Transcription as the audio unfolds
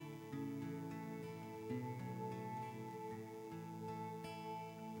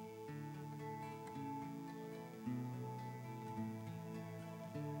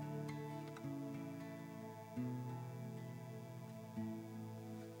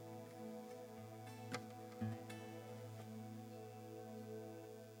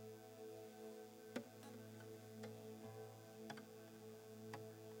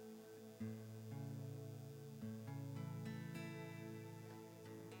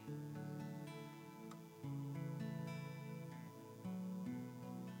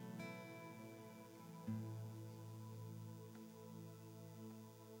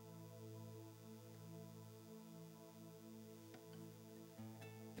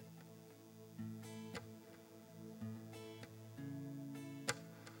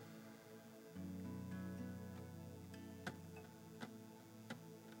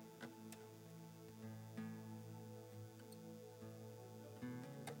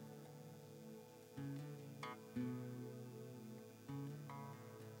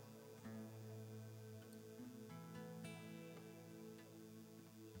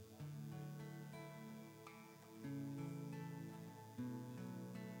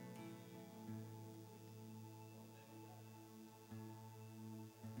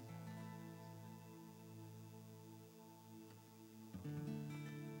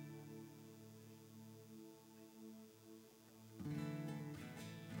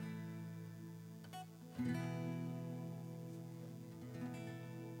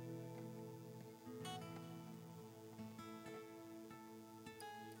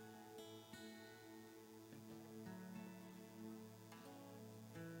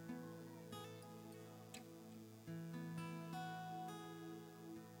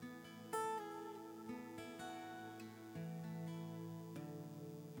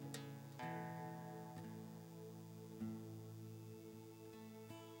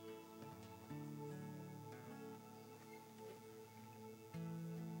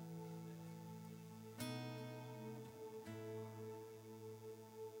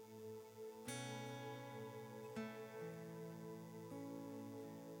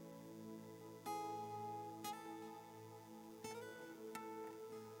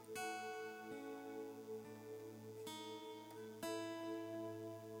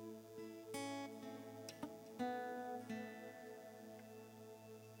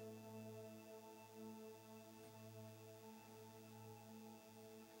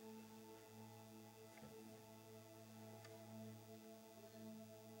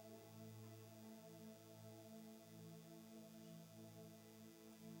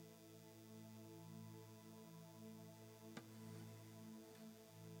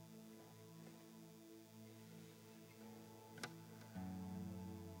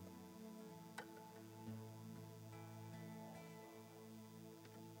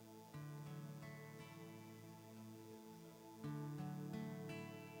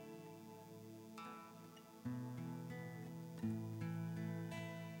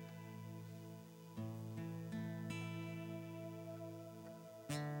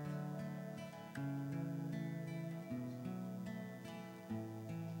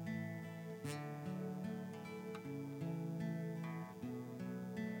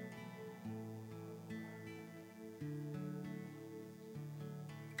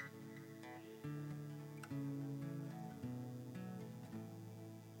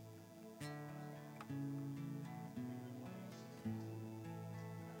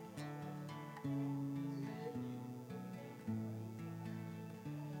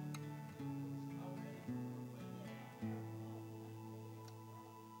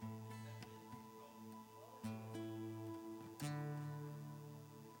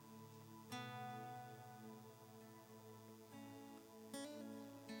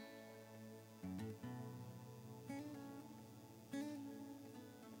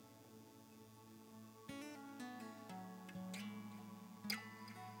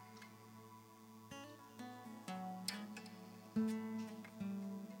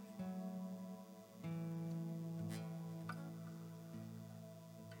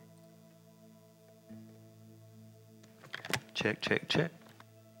Check, check, check.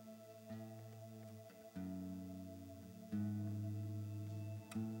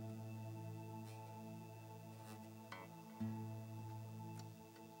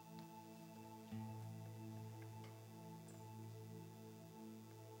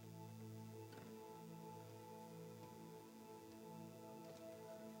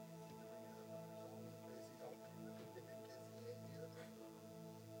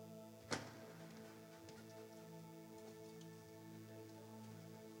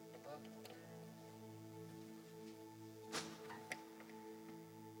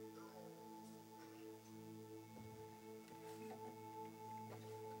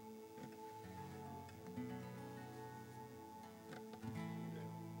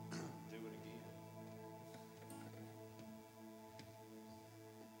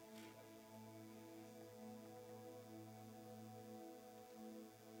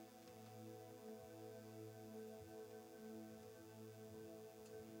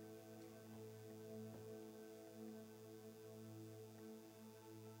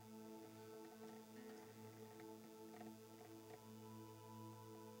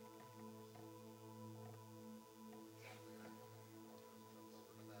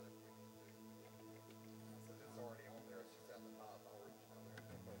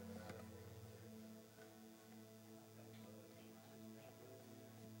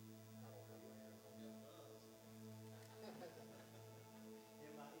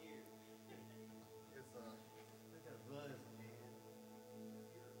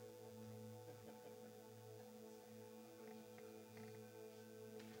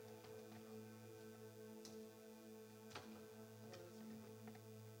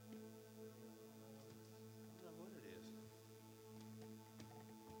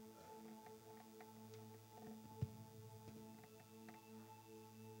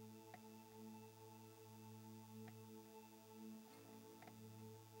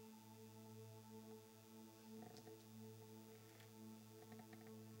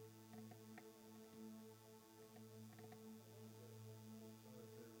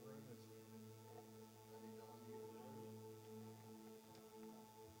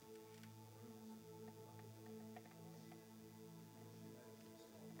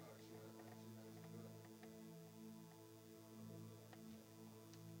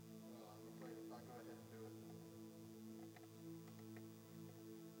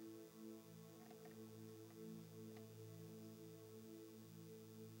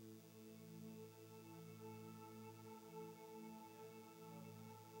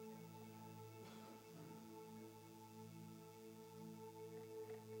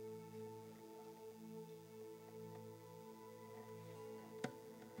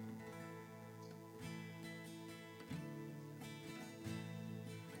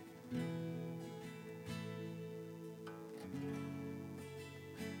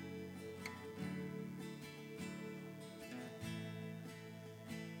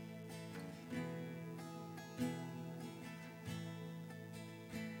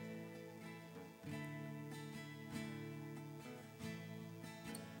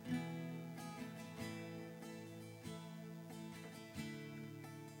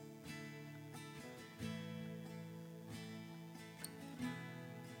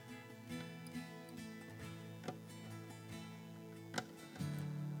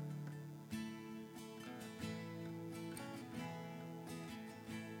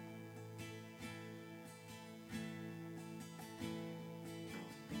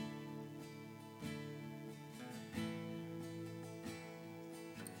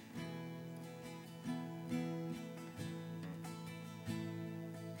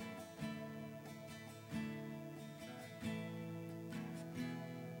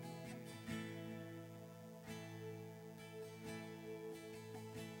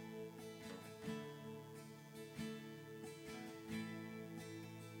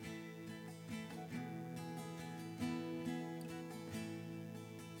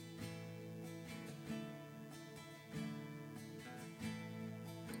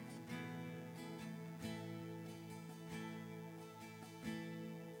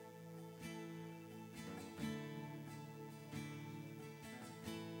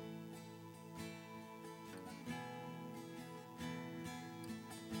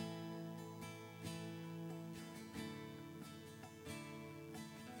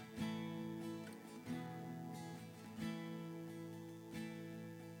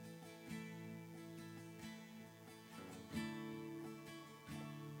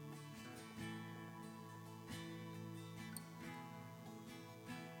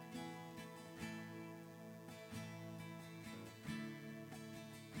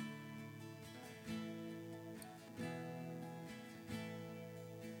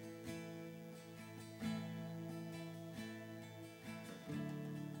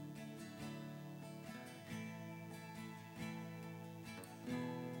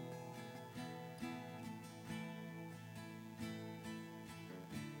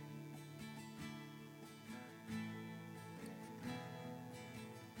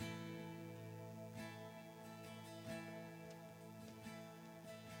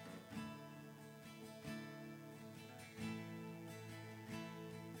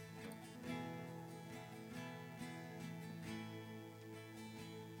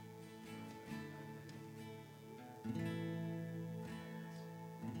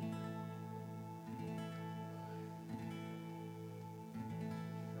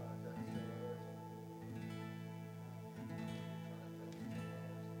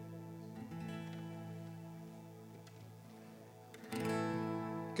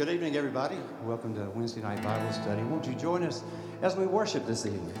 Good evening, everybody. Welcome to Wednesday Night Bible Study. Won't you join us as we worship this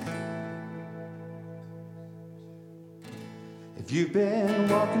evening? If you've been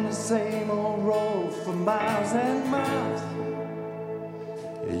walking the same old road for miles and miles,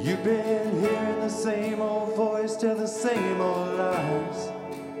 you've been hearing the same old voice tell the same old lies.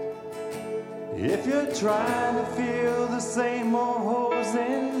 If you're trying to feel the same old holes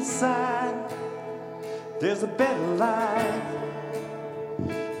inside, there's a better life.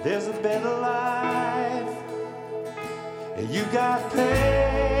 There's a better life. You got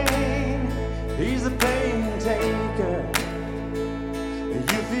pain, he's a pain taker. You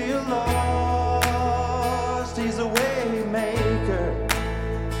feel lost, he's a way maker.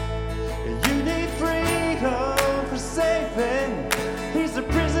 You need freedom for saving, he's a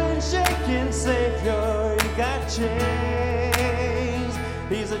prison shaking savior. You got chains,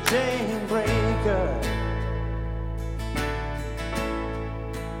 he's a chainbreaker.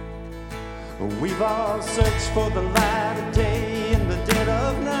 We've all searched for the light of day in the dead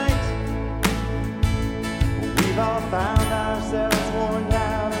of night. We've all found ourselves worn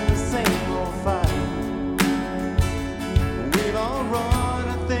out in the same old fight. We've all run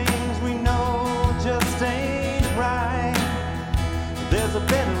to things we know just ain't right. There's a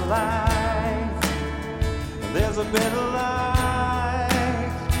better life. There's a better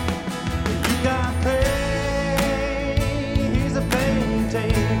life. You got pain, he's a pain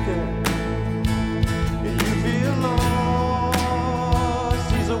taker. Lost,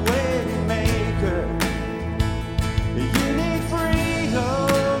 he's a way maker. You need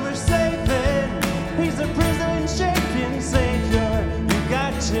freedom or saving, he's a prison shaking savior. You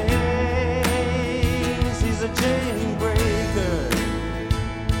got chains, he's a chainbreaker.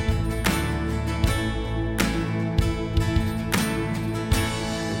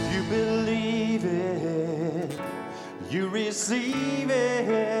 If you believe it, you receive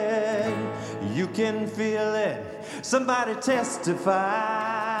it, you can feel it. Somebody testify.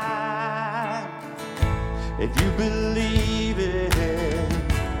 If you believe it,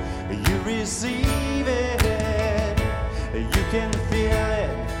 you receive it, you can feel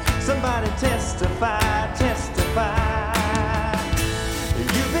it. Somebody testify, testify.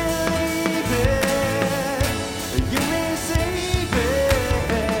 You believe it, you receive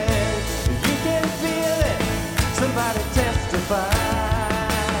it, you can feel it. Somebody testify.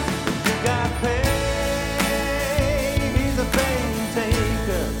 You got pain.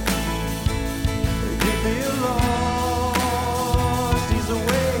 Feel lost, he's a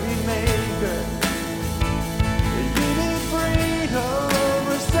way maker. You need freedom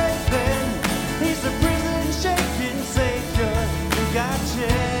or saving, he's a prison shaking savior. You got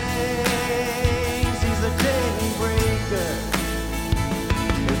chains, he's a chainbreaker.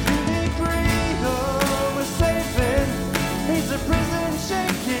 If you need freedom or saving, he's a prison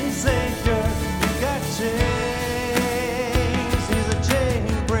shaking savior. You got chains, he's a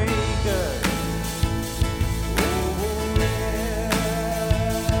chainbreaker.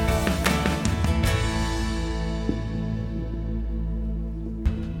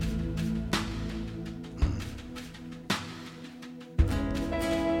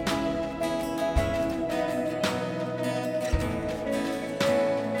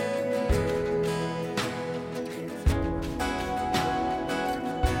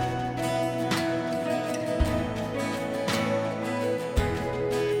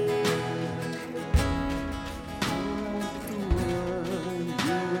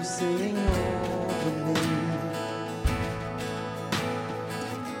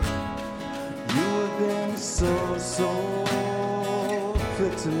 So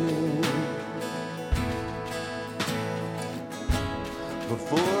good to me.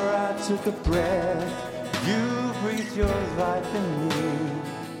 Before I took a breath, you breathed your life in me.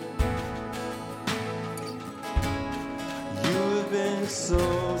 You have been so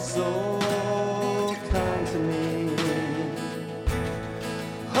kind to me.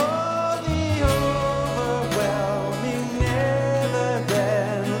 Oh, the overwhelming,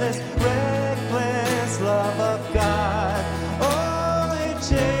 never-endless, reckless love of God. Oh, it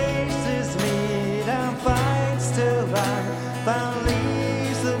chases me down, finds till I'm found,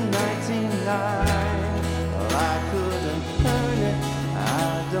 leaves the 99. Well, I couldn't earn it,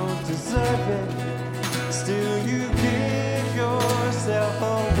 I don't deserve it. Still you give yourself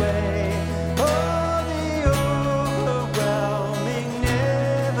away.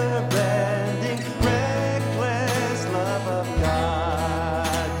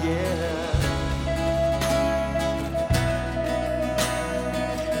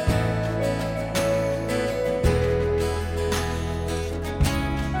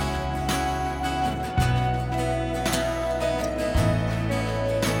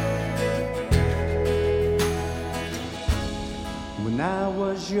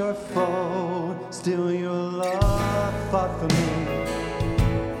 foe, still your love fought for me.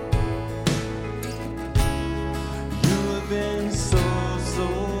 You have been so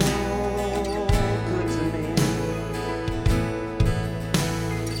good to me.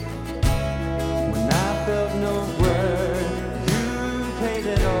 When I felt no word, you paid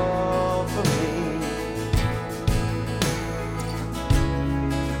it all for me.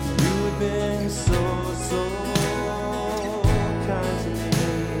 You have been so kind to me.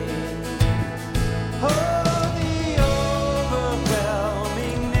 Oh, the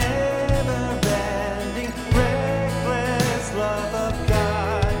overwhelming, never-ending, reckless love of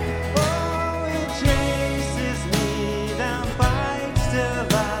God. Oh, it chases me down, fights till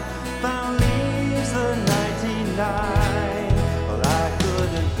I found leaves the 99. Well, I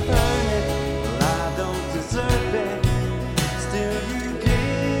couldn't earn it, well, I don't deserve it. Still, you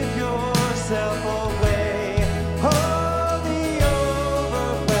give yourself away. Oh, the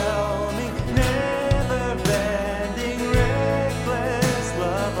overwhelming, never-ending, reckless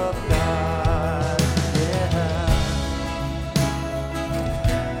love of God. Yeah.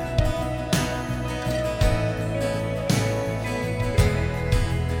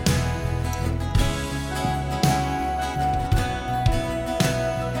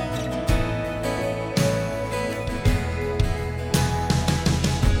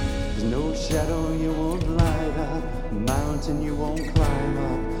 There's no shadow you won't light up, mountain you won't climb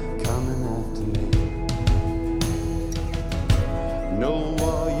up, coming after me. No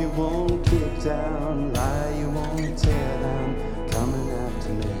wall you won't kick down, lie you won't tear down, coming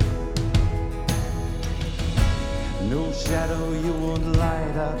after me. No shadow you won't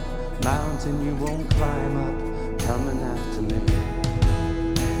light up, mountain you won't climb up, coming after me.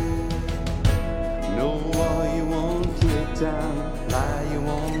 No wall you won't kick down, lie you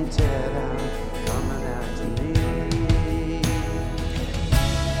won't tear down, coming after me.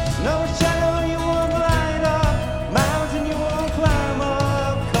 No shadow you won't light up, mountain you won't climb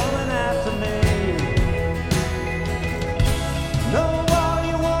up, coming after me. No wall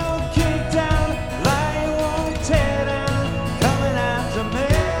you won't kick down, lie you won't tear down, coming after me.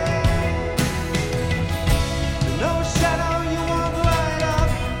 No shadow you won't light up,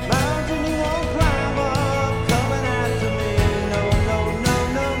 mountain you won't climb up, coming after me. No, no, no,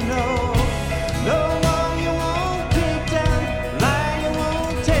 no, no. No wall you won't kick down, lie you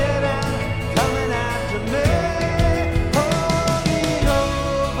won't tear down, coming after me. Oh, the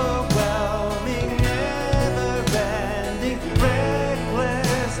overwhelming, never-ending,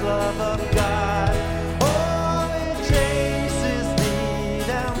 reckless love of God. Oh, it chases me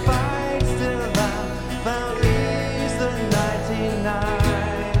down, fights till I'm found, leaves the 99.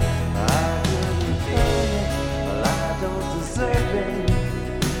 I couldn't earn it, well, I don't deserve it.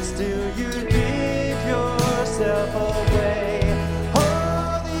 Still, you give yourself away.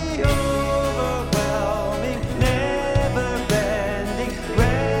 Oh, the overwhelming, never-ending,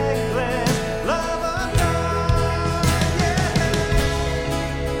 reckless love of God. Yeah.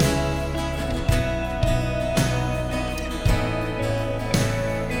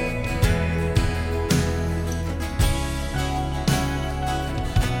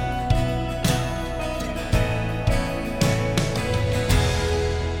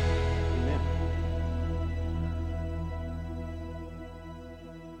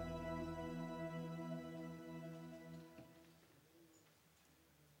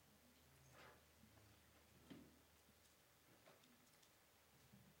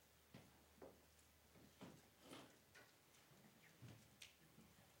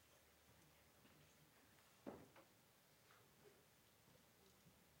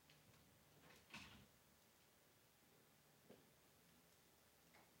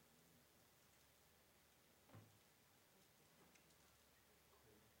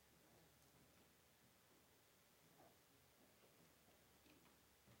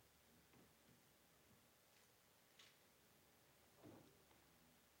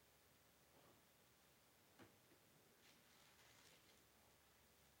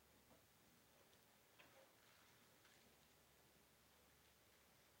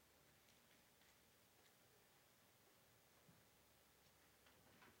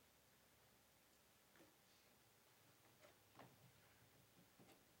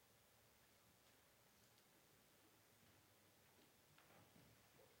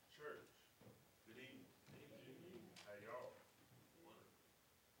 Church, good evening. How y'all? Wonderful.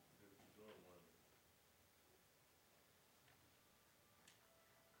 Good to join one of them.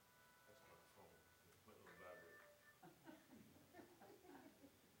 That's my phone. Put it on vibrate.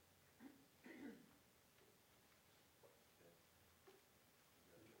 Okay.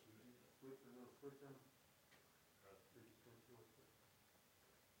 Switch or no switch on? Huh? Did you switch yours?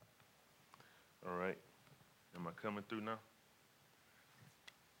 All right. Am I coming through now?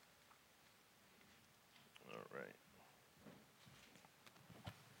 All right.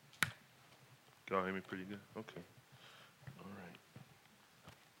 Can y'all hear me pretty good? Okay. All right.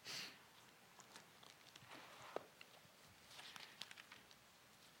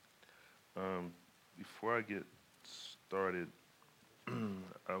 Before I get started,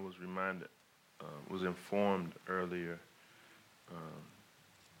 I was reminded, was informed earlier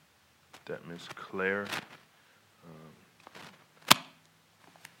that Miss Claire,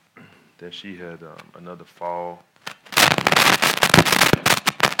 that she had another fall. I'm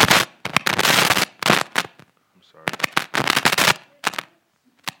sorry.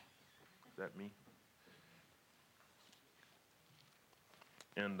 Is that me?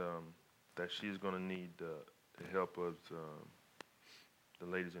 And that she's going to need the help of the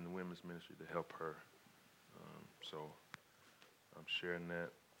ladies in the women's ministry to help her. So I'm sharing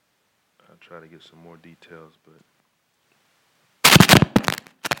that. I'll try to get some more details, but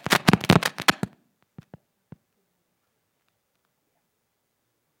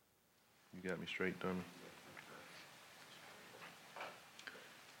you got me straight, dummy?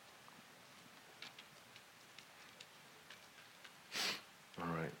 All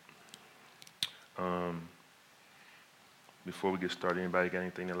right. Before we get started, anybody got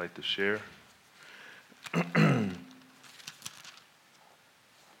anything they'd like to share? All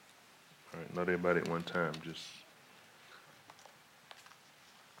right, not everybody at one time, just.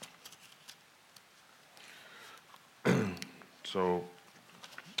 So,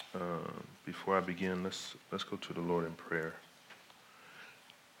 before I begin, let's go to the Lord in prayer.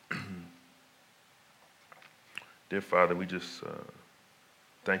 Dear Father, we just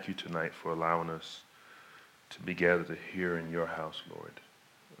thank you tonight for allowing us to be gathered here in your house, Lord.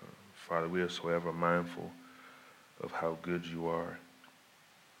 Father, we are so ever mindful of how good you are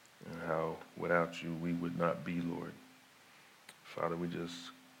and how without you we would not be, Lord. Father, we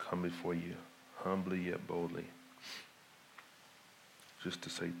just come before you humbly yet boldly just to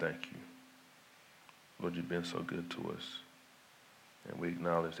say thank you. Lord, you've been so good to us, and we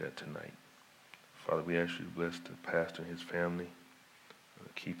acknowledge that tonight. Father, we ask you to bless the pastor and his family.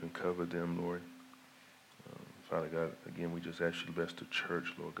 Keep and cover them, Lord. Father God, again, we just ask you to bless the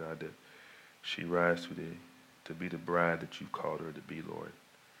church, Lord God, that she rise to be the bride that you've called her to be, Lord.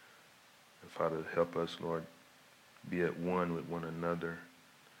 And Father, help us, Lord, be at one with one another,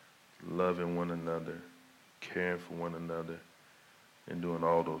 loving one another, caring for one another, and doing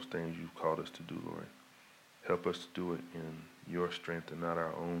all those things you've called us to do, Lord. Help us to do it in your strength and not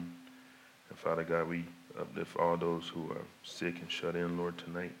our own. And Father God, we uplift all those who are sick and shut in, Lord,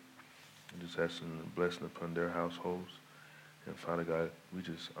 tonight. And just asking a blessing upon their households. And Father God, we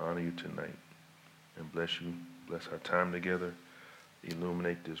just honor you tonight and bless you. Bless our time together.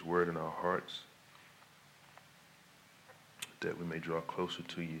 Illuminate this word in our hearts that we may draw closer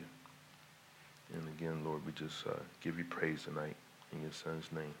to you. And again, Lord, we just give you praise tonight in your son's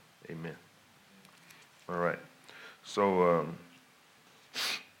name. Amen. All right. So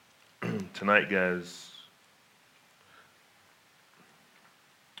tonight, guys,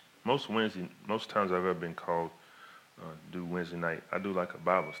 most times I've ever been called to do Wednesday night, I do like a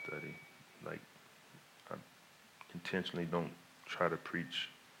Bible study. Like, I intentionally don't try to preach.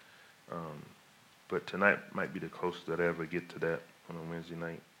 But tonight might be the closest that I ever get to that on a Wednesday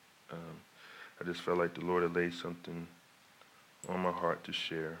night. I just felt like the Lord had laid something on my heart to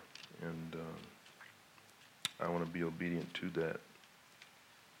share, and I want to be obedient to that.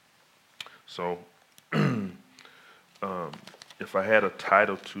 So, if I had a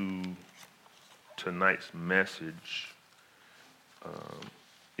title to tonight's message,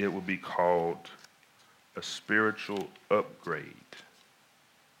 it would be called A Spiritual Upgrade.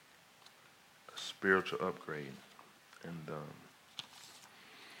 A spiritual upgrade. And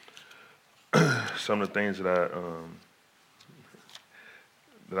some of the things that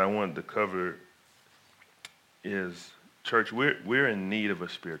I wanted to cover is, church, we're in need of a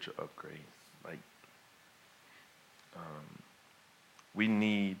spiritual upgrade. Like, we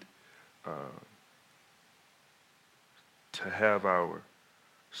need to have our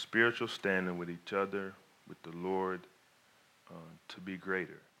spiritual standing with each other, with the Lord, to be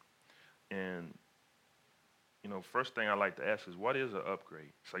greater. And, you know, first thing I like to ask is, what is an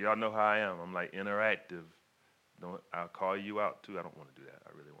upgrade? So y'all know how I am. I'm like interactive. I'll call you out too. I don't want to do that.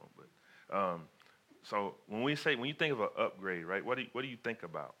 I really won't. But so when you think of an upgrade, right? What do you think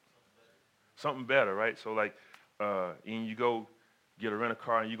about? Something better, right? So like, and you go get a rental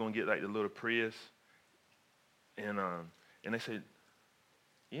car and you're gonna get like the little Prius, and they say,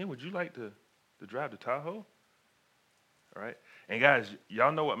 "Yeah, would you like to drive the Tahoe?" All right? And guys,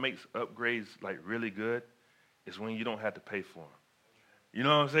 y'all know what makes upgrades like really good? Is when you don't have to pay for them. You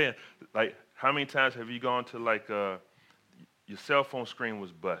know what I'm saying? Like, how many times have you gone to like your cell phone screen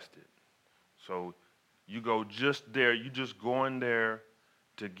was busted? So you go just there, you just going there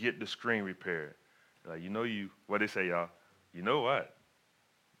to get the screen repaired. Like, what they say, y'all? You know what?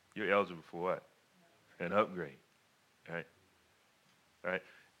 You're eligible for what? An upgrade, right? Right?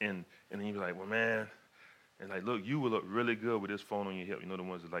 And then you be like, well, man, and like, look, you would look really good with this phone on your hip. You know the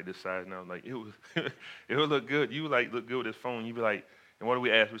ones that like this size now? Like, it was, it would look good. You would like look good with this phone. You be like, and what do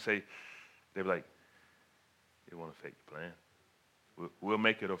we ask? We say, they be like, they want to fake the plan. We'll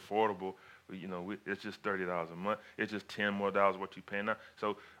make it affordable. It's just $30 a month. It's just $10 more what you're paying now.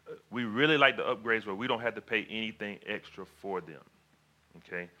 So we really like the upgrades where we don't have to pay anything extra for them.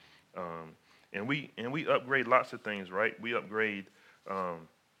 Okay, and we upgrade lots of things, right? We upgrade our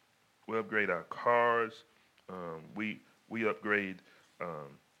cars. We upgrade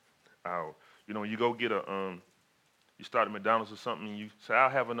our. You go get you start at McDonald's or something, and you say, "I'll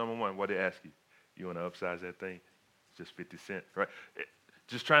have a number one." What they ask you? You want to upsize that thing? It's just 50 cents, right?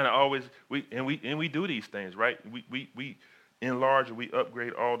 Just trying to always we do these things, right? We enlarge and we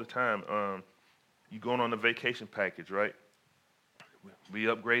upgrade all the time. You going on a vacation package, right? We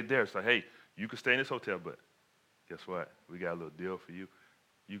upgrade there. It's like, hey, you can stay in this hotel, but guess what? We got a little deal for you.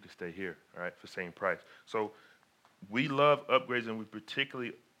 You can stay here, all right, for the same price. So we love upgrades, and we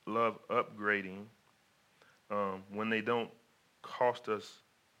particularly love upgrading when they don't cost us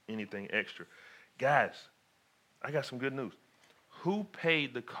anything extra. Guys, I got some good news. Who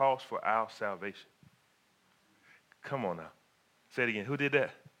paid the cost for our salvation? Come on now. Say it again. Who did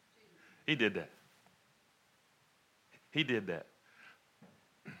that? He did that. He did that.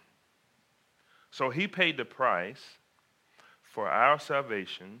 So he paid the price for our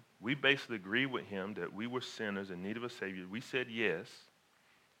salvation. We basically agreed with him that we were sinners in need of a Savior. We said yes.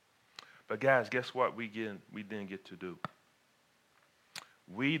 But guys, guess what we didn't get to do?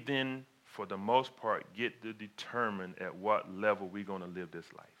 We then, for the most part, get to determine at what level we're going to live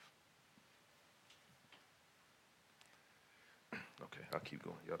this life. Okay, I'll keep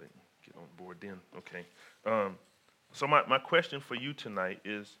going. Y'all didn't get on board then. Okay. So my question for you tonight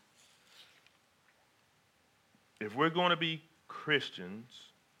is, if we're going to be Christians,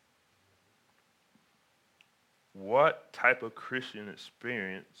 what type of Christian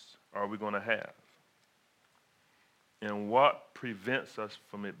experience are we going to have? And what prevents us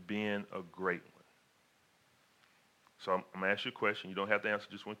from it being a great one? So I'm going to ask you a question. You don't have to answer,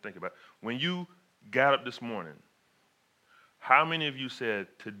 just want to think about it. When you got up this morning, how many of you said,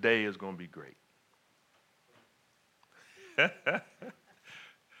 today is going to be great?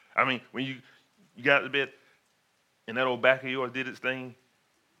 I mean, when you got out of bed and that old back of yours did its thing,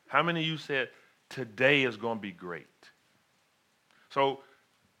 how many of you said, today is going to be great? So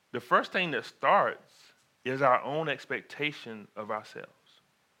the first thing that starts is our own expectation of ourselves.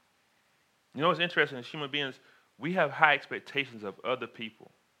 You know what's interesting? As human beings, we have high expectations of other people.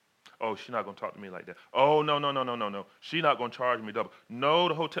 Oh, she's not going to talk to me like that. Oh, no. She's not going to charge me double. No,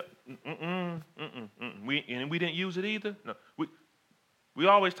 the hotel. We didn't use it either. No, we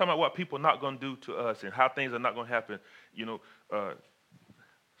always talk about what people are not going to do to us and how things are not going to happen.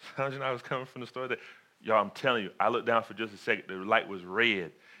 Sandra and I was coming from the store that, y'all, I'm telling you, I looked down for just a second. The light was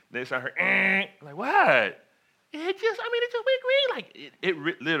red. Next time I heard, like, what? It just went green.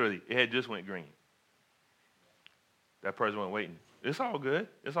 Like, literally, it had just went green. That person wasn't waiting. It's all good.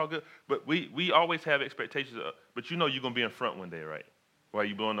 It's all good. But we always have expectations. But you're going to be in front one day, right? While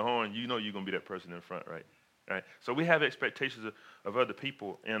you blowing the horn, you're going to be that person in front, right? Right. So we have expectations of other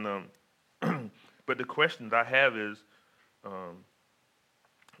people. And but the questions I have is,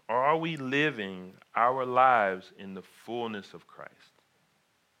 are we living our lives in the fullness of Christ?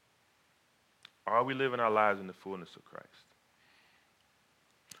 Are we living our lives in the fullness of Christ?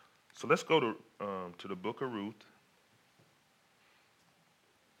 So let's go to the book of Ruth.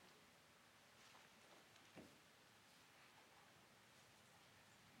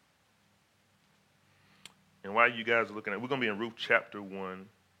 And while you guys are looking at, we're going to be in Ruth chapter 1,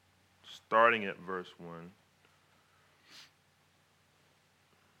 starting at verse 1.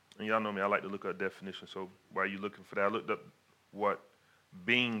 And y'all know me, I like to look up definitions. So while you're looking for that, I looked up what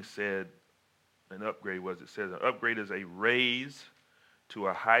Bing said an upgrade was. It says an upgrade is a raise to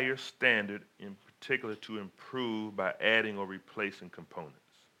a higher standard, in particular to improve by adding or replacing components.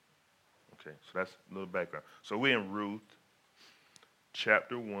 Okay, so that's a little background. So we're in Ruth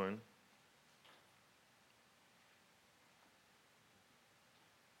chapter 1.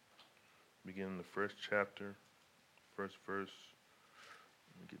 Beginning the first chapter, first verse.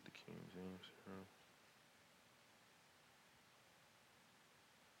 Let me get the King James here.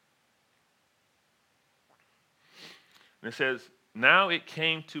 And it says, now it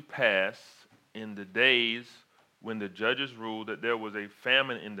came to pass in the days when the judges ruled that there was a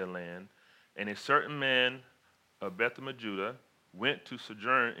famine in the land, and a certain man of Bethlehem, Judah, went to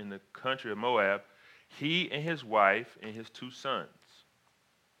sojourn in the country of Moab, he and his wife and his 2 sons.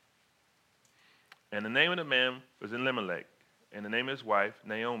 And the name of the man was Elimelech, and the name of his wife,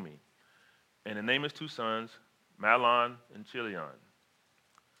 Naomi, and the name of his 2 sons, Mahlon and Chilion.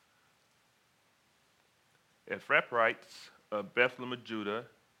 Ephrathites of Bethlehem of Judah,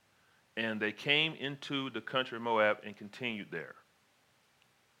 and they came into the country of Moab and continued there.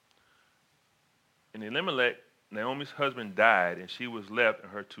 And Elimelech, Naomi's husband, died, and she was left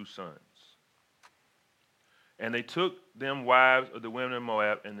and her 2 sons. And they took them wives of the women of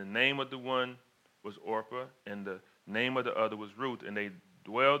Moab, and the name of the one was Orpah, and the name of the other was Ruth, and they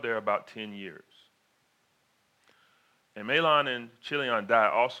dwelled there about 10 years. And Mahlon and Chilion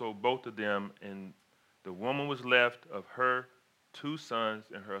died also, both of them, and the woman was left of her 2 sons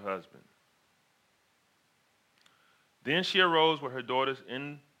and her husband. Then she arose with her daughters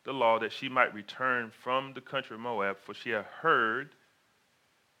in the law that she might return from the country of Moab, for she had heard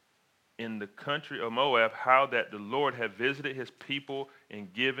in the country of Moab how that the Lord had visited his people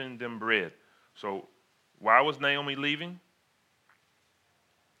and given them bread. So why was Naomi leaving?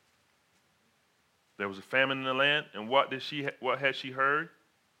 There was a famine in the land, and what had she heard?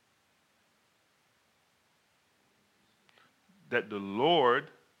 That the Lord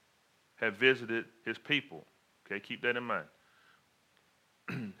had visited his people. Okay, keep that in mind.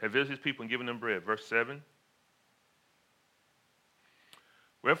 Had visited his people and given them bread. Verse 7.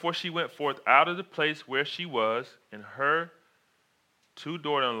 Wherefore she went forth out of the place where she was, and her 2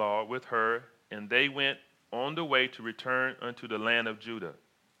 daughters-in-law with her, and they went on the way to return unto the land of Judah.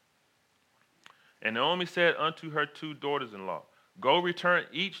 And Naomi said unto her 2 daughters-in-law, Go return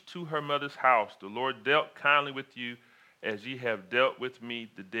each to her mother's house. The Lord dealt kindly with you, as ye have dealt with me,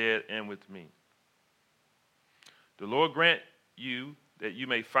 the dead, and with me. The Lord grant you that you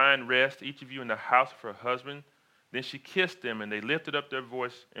may find rest, each of you in the house of her husband. Then she kissed them, and they lifted up their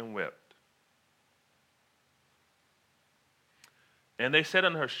voice and wept. And they said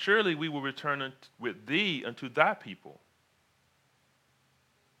unto her, Surely we will return with thee unto thy people.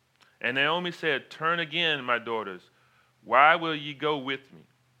 And Naomi said, Turn again, my daughters. Why will ye go with me?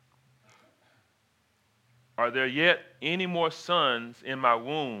 Are there yet any more sons in my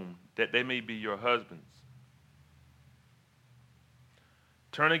womb, that they may be your husbands?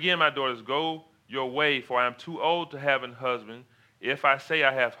 Turn again, my daughters, go your way, for I am too old to have an husband. If I say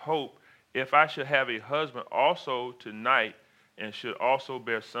I have hope, if I should have a husband also tonight, and should also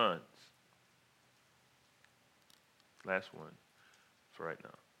bear sons. Last one for right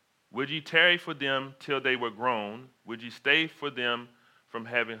now. Would ye tarry for them till they were grown? Would ye stay for them from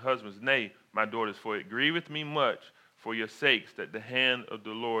having husbands? Nay, my daughters, for it grieveth me much for your sakes that the hand of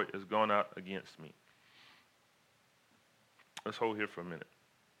the Lord is gone out against me. Let's hold here for a minute.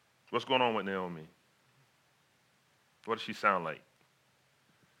 What's going on with Naomi? What does she sound like?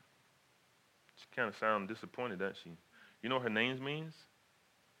 She kind of sounds disappointed, doesn't she? You know what her name means?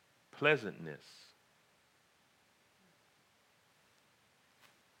 Pleasantness.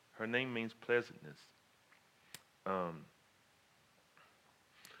 Her name means pleasantness.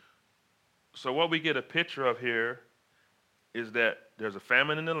 So what we get a picture of here is that there's a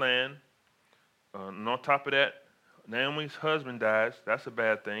famine in the land. And on top of that, Naomi's husband dies. That's a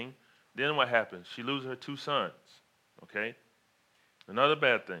bad thing. Then what happens? She loses her 2 sons. Okay? Another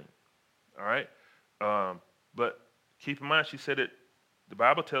bad thing. All right? But keep in mind, she said that the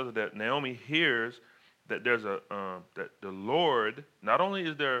Bible tells us that Naomi hears that there's that the Lord, not only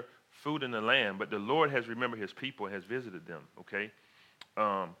is there food in the land, but the Lord has remembered his people and has visited them. Okay?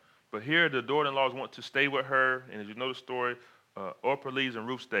 But here the daughter-in-laws want to stay with her, and as you know the story, Orpah leaves and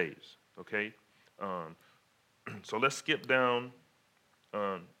Ruth stays. Okay? So let's skip down,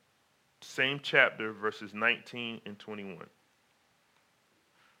 same chapter, verses 19 and 21.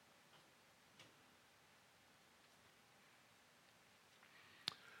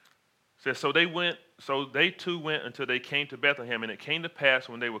 Says, so they too went until they came to Bethlehem, and it came to pass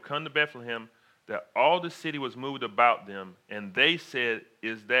when they were come to Bethlehem that all the city was moved about them, and they said,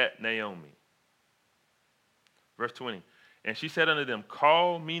 Is that Naomi? Verse 20. And she said unto them,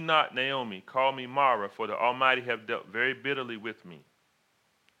 Call me not Naomi, call me Mara, for the Almighty have dealt very bitterly with me.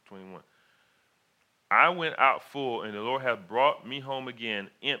 21. I went out full, and the Lord hath brought me home again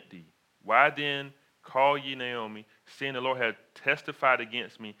empty. Why then call ye Naomi, seeing the Lord hath testified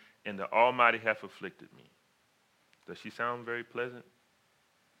against me, and the Almighty hath afflicted me? Does she sound very pleasant?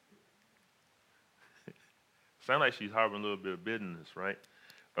 Sound like she's harboring a little bit of bitterness, right?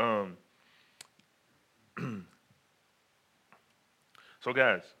 So,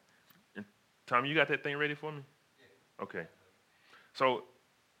 guys, Tommy, you got that thing ready for me? Okay. So,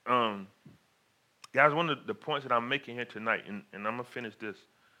 guys, one of the points that I'm making here tonight, and I'm going to finish this,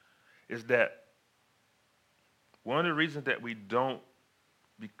 is that one of the reasons that we don't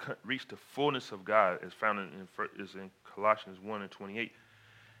reach the fullness of God, as found in Colossians 1:28,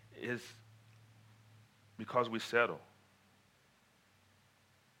 is because we settle.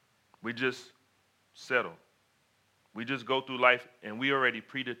 We just settle. We just go through life, and we already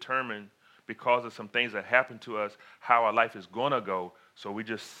predetermined because of some things that happen to us how our life is going to go, so we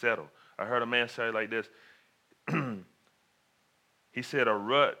just settle. I heard a man say it like this. He said, a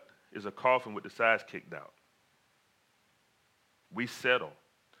rut is a coffin with the sides kicked out. We settle.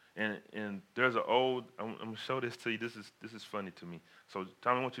 And there's an old, I'm going to show this to you. This is funny to me. So,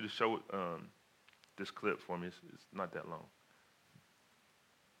 Tommy, I want you to show this clip for me. It's not that long.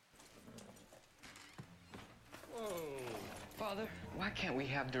 Whoa. Father, why can't we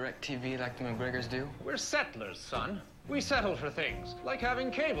have direct TV like the McGregors do? We're settlers, son. We settle for things, like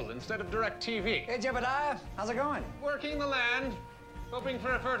having cable instead of direct TV. Hey, Jebediah, how's it going? Working the land, hoping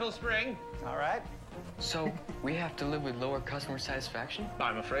for a fertile spring. All right. So, we have to live with lower customer satisfaction?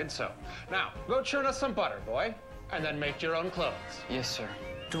 I'm afraid so. Now, go churn us some butter, boy, and then make your own clothes. Yes, sir.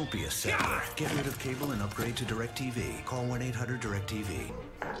 Don't be a settler. Get rid of cable and upgrade to DirecTV. Call 1-800-DirecTV.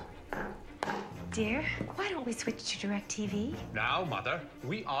 Dear, why don't we switch to DirecTV? Now, Mother,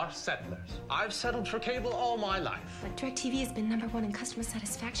 we are settlers. I've settled for cable all my life. But DirecTV has been #1 in customer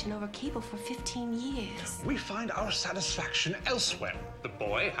satisfaction over cable for 15 years. We find our satisfaction elsewhere. The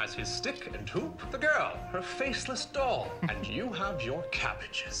boy has his stick and hoop, the girl, her faceless doll, and you have your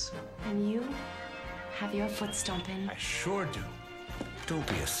cabbages. And you have your foot stomping. I sure do. Don't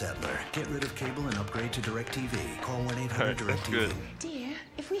be a settler. Get rid of cable and upgrade to DirecTV. Call 1-800-DirecTV. Dear,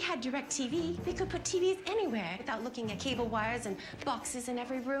 if we had DirecTV, we could put TVs anywhere without looking at cable wires and boxes in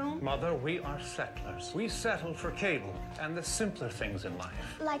every room. Mother, we are settlers. We settle for cable and the simpler things in life.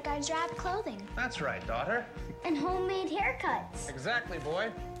 Like our drab clothing. That's right, daughter. And homemade haircuts. Exactly,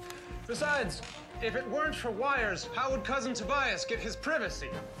 boy. Besides, if it weren't for wires, how would Cousin Tobias get his privacy?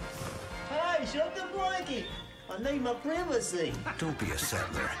 Hey, shut the blanket. I need my privacy. Don't be a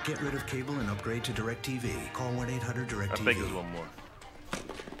settler. Get rid of cable and upgrade to DirecTV. Call 1-800-DirecTV. I think there's one more.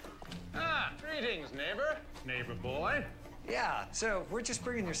 Ah, greetings, neighbor. Neighbor boy. Yeah, so we're just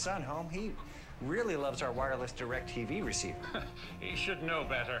bringing your son home. He really loves our wireless DirecTV receiver. He should know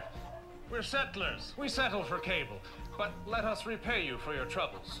better. We're settlers. We settle for cable. But let us repay you for your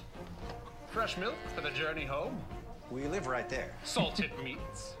troubles. Fresh milk for the journey home? We live right there. Salted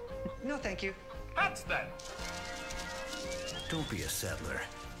meats? No, thank you. Hats then. Don't be a settler.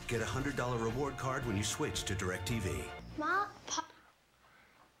 Get a $100 reward card when you switch to DirecTV. Ma, Pop.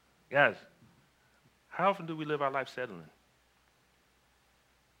 Guys, how often do we live our life settling?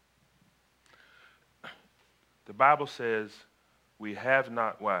 The Bible says we have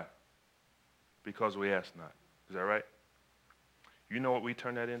not, why? Because we ask not. Is that right? You know what we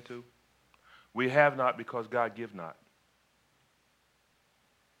turn that into? We have not because God give not.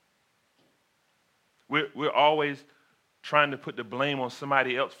 We're always trying to put the blame on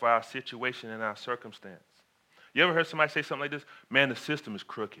somebody else for our situation and our circumstance. You ever heard somebody say something like this? Man, the system is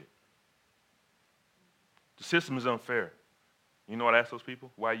crooked. The system is unfair. You know what I ask those people?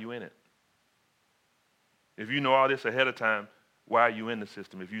 Why are you in it? If you know all this ahead of time, why are you in the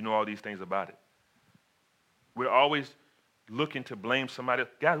system if you know all these things about it? We're always looking to blame somebody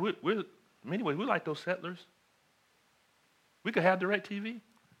else. Guys, in many ways, we're like those settlers. We could have DirecTV.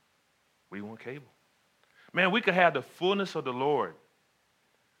 We want cable. Man, we could have the fullness of the Lord.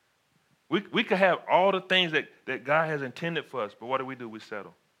 We could have all the things that God has intended for us, but what do? We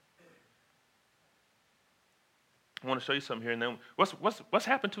settle. I want to show you something here. Naomi. What's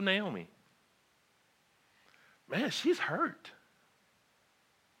happened to Naomi? Man, she's hurt.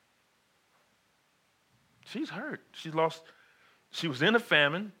 She's hurt. She was in a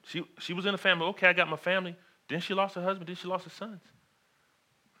famine. She was in a famine. Okay, I got my family. Then she lost her husband. Then she lost her sons.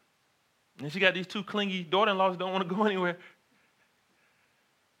 And she got these two clingy daughter-in-laws that don't want to go anywhere.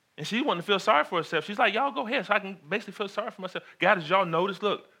 And she wanted to feel sorry for herself. She's like, y'all go ahead so I can basically feel sorry for myself. God, as y'all notice,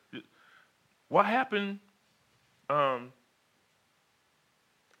 look, what happened? Go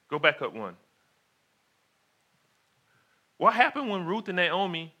back up one. What happened when Ruth and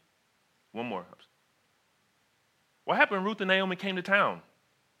Naomi, one more. What happened when Ruth and Naomi came to town?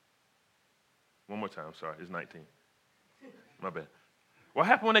 One more time, sorry, it's 19. My bad. What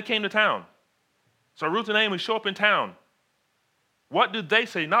happened when they came to town? So Ruth and Naomi show up in town. What did they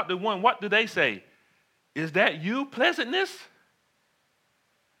say? Not the one. What did they say? Is that you, pleasantness?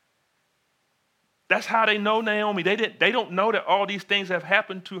 That's how they know Naomi. They don't know that all these things have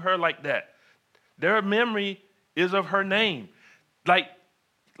happened to her like that. Their memory is of her name. Like,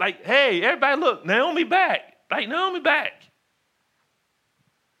 hey, everybody look, Naomi back. Like, Naomi back.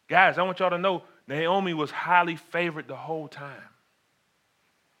 Guys, I want y'all to know Naomi was highly favored the whole time.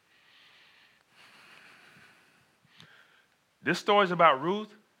 This story is about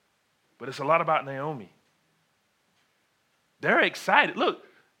Ruth, but it's a lot about Naomi. They're excited. Look,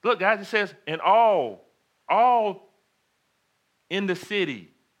 guys, it says, and all in the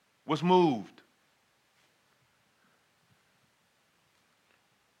city was moved.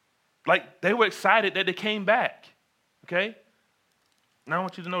 Like, they were excited that they came back, okay? Now I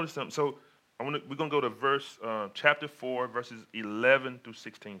want you to notice something. So we're going to go to chapter 4, verses 11 through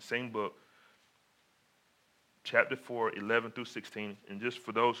 16, same book. Chapter 4, 11 through 16. And just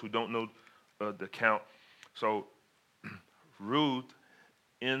for those who don't know the count, so Ruth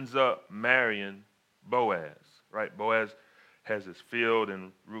ends up marrying Boaz, right? Boaz has his field,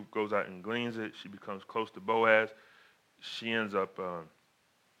 and Ruth goes out and gleans it. She becomes close to Boaz. She ends up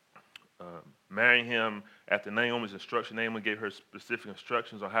marrying him after Naomi's instruction. Naomi gave her specific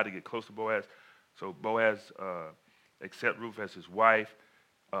instructions on how to get close to Boaz. So Boaz accepts Ruth as his wife.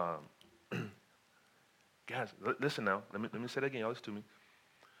 Guys, listen now. Let me say that again. Y'all listen to me.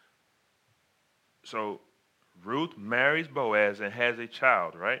 So Ruth marries Boaz and has a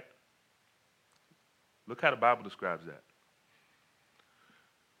child, right? Look how the Bible describes that.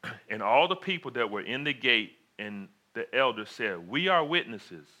 And all the people that were in the gate and the elders said, we are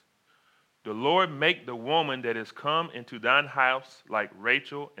witnesses. The Lord make the woman that is come into thine house like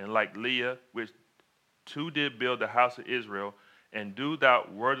Rachel and like Leah, which two did build the house of Israel, and do thou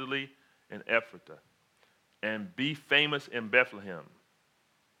worthily in Ephrathah, and be famous in Bethlehem.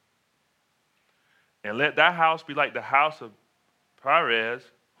 And let thy house be like the house of Perez,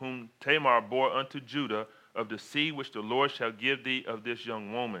 whom Tamar bore unto Judah, of the seed which the Lord shall give thee of this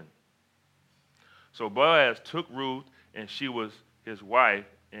young woman. So Boaz took Ruth, and she was his wife.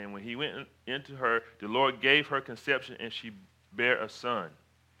 And when he went into her, the Lord gave her conception, and she bare a son.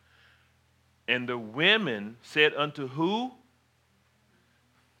 And the women said unto who?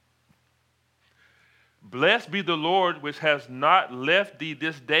 Blessed be the Lord, which has not left thee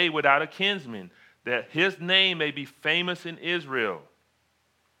this day without a kinsman, that his name may be famous in Israel.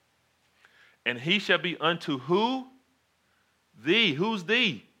 And he shall be unto who? Thee. Who's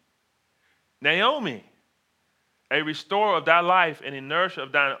thee? Naomi. A restorer of thy life and a nourisher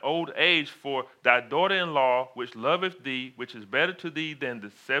of thine old age, for thy daughter-in-law, which loveth thee, which is better to thee than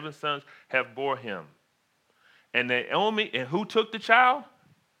the 7 sons, have bore him. And Naomi, and who took the child?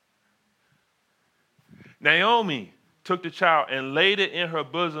 Naomi took the child and laid it in her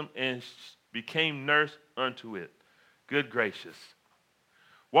bosom and became nurse unto it. Good gracious.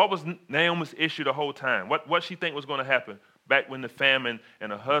 What was Naomi's issue the whole time? What she think was going to happen back when the famine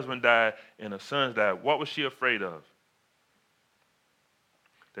and her husband died and her sons died? What was she afraid of?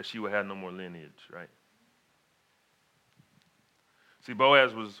 That she would have no more lineage, right? See,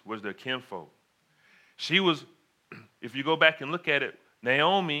 Boaz was their kinfolk. She was, if you go back and look at it,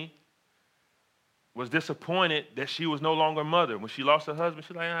 Naomi was disappointed that she was no longer mother. When she lost her husband,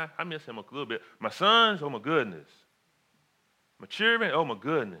 she's like, I miss him a little bit. My sons, oh my goodness. My children, oh my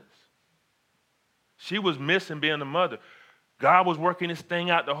goodness. She was missing being a mother. God was working this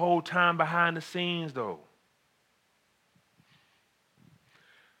thing out the whole time behind the scenes, though.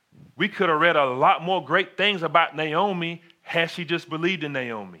 We could have read a lot more great things about Naomi had she just believed in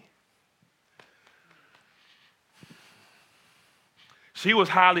Naomi. She was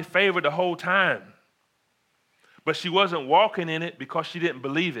highly favored the whole time. But she wasn't walking in it because she didn't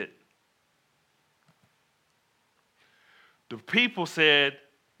believe it. The people said,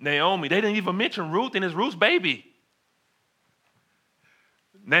 Naomi, they didn't even mention Ruth, and it's Ruth's baby.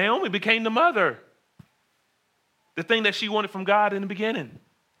 Naomi became the mother. The thing that she wanted from God in the beginning.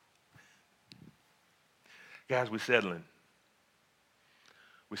 Guys, we're settling.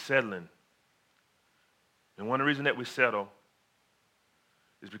 We're settling. And one of the reasons that we settle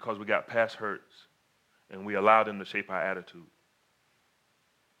is because we got past hurts and we allowed them to shape our attitude.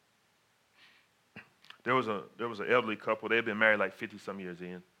 There was an elderly couple. They had been married like 50-some years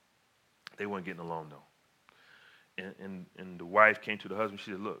in. They weren't getting along, though. And the wife came to the husband.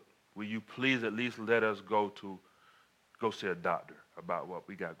 She said, look, will you please at least let us go see a doctor about what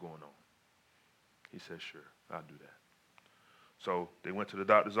we got going on? He said, sure, I'll do that. So they went to the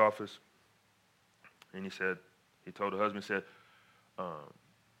doctor's office, and he told the husband,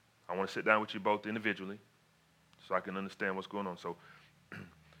 I want to sit down with you both individually so I can understand what's going on. So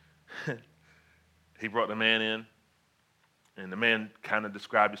he brought the man in, And the man kind of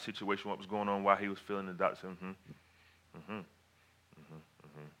described the situation, what was going on, why he was feeling. The doctor said,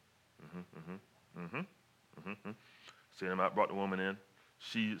 Sent him out, brought the woman in.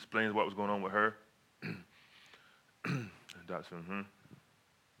 She explains what was going on with her. The doctor said,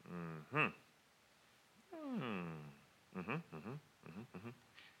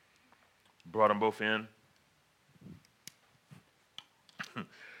 Brought them both in.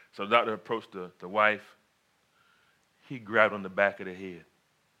 So the doctor approached the wife. He grabbed on the back of the head.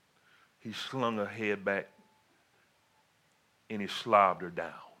 He slung her head back, and he slobbed her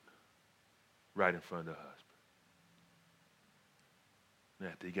down right in front of the husband. And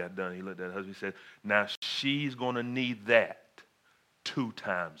after he got done, he looked at the husband. He said, now she's going to need that 2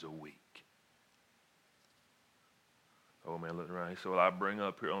 times a week. The old man looked around. He said, well, I bring her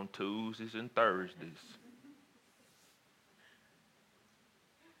up here on Tuesdays and Thursdays.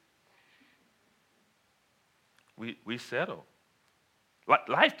 We settle.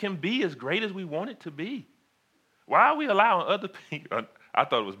 Life can be as great as we want it to be. Why are we allowing other people? I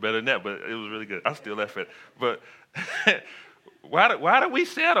thought it was better than that, but it was really good. I still laugh at it. But why do we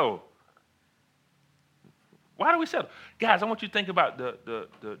settle? Why do we settle? Guys, I want you to think about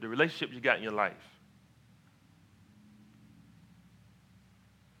the relationship you got in your life.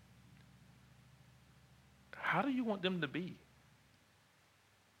 How do you want them to be?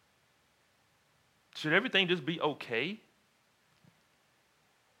 Should everything just be okay?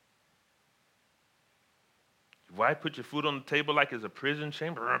 Why put your food on the table like it's a prison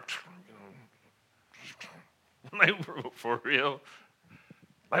chamber? Like, for real?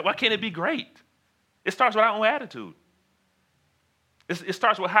 Like, why can't it be great? It starts with our own attitude. It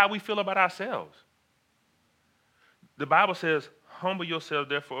starts with how we feel about ourselves. The Bible says, humble yourself,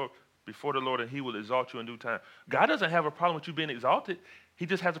 therefore, before the Lord, and he will exalt you in due time. God doesn't have a problem with you being exalted. He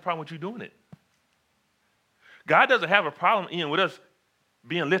just has a problem with you doing it. God doesn't have a problem, Ian, with us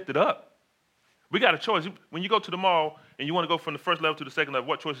being lifted up. We got a choice. When you go to the mall and you want to go from the first level to the second level,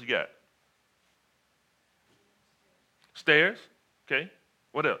 what choice you got? Stairs, okay.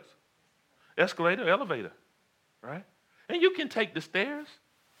 What else? Escalator, elevator, right? And you can take the stairs.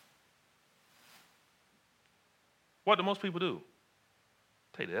 What do most people do?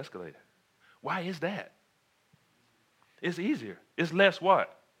 Take the escalator. Why is that? It's easier. It's less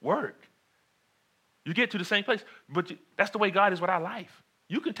what? Work. You get to the same place, but that's the way God is with our life.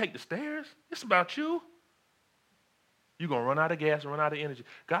 You can take the stairs. It's about you. You're going to run out of gas and run out of energy.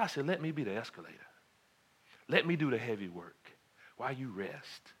 God said, let me be the escalator. Let me do the heavy work while you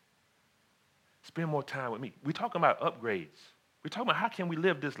rest. Spend more time with me. We're talking about upgrades. We're talking about how can we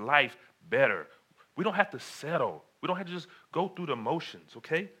live this life better. We don't have to settle. We don't have to just go through the motions,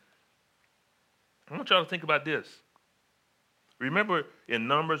 okay? I want y'all to think about this. Remember in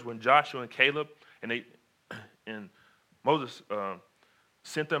Numbers when Joshua and Caleb and Moses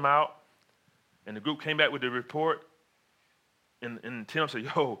sent them out, and the group came back with the report, and Tim said,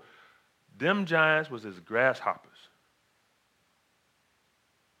 yo, them giants was as grasshoppers.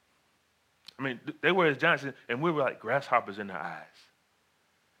 I mean, they were as giants, and we were like grasshoppers in their eyes.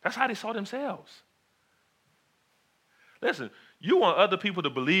 That's how they saw themselves. Listen, you want other people to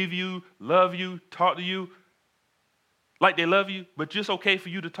believe you, love you, talk to you like they love you, but just okay for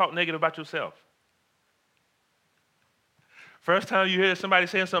you to talk negative about yourself. First time you hear somebody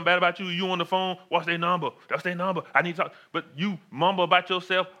saying something bad about you, you on the phone, what's their number? That's their number. I need to talk. But you mumble about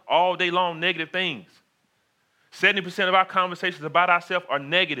yourself all day long, negative things. 70% of our conversations about ourselves are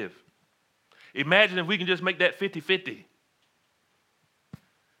negative. Imagine if we can just make that 50-50.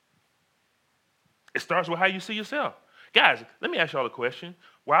 It starts with how you see yourself. Guys, let me ask y'all a question.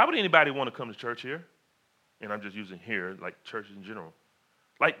 Why would anybody want to come to church here? And I'm just using here, like church in general.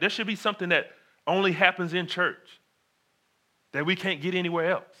 Like, there should be something that only happens in church that we can't get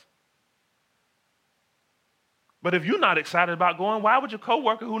anywhere else. But if you're not excited about going, why would your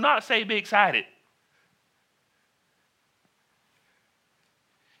coworker who not saved be excited?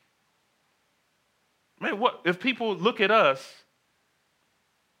 Man, what if people look at us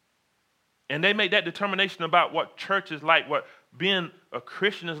and they make that determination about what church is like, what being a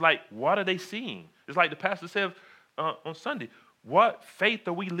Christian is like, what are they seeing? It's like the pastor said on Sunday. What faith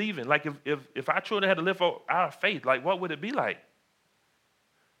are we leaving? Like if our children had to live out our faith, like what would it be like?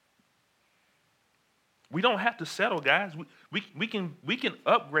 We don't have to settle, guys. We can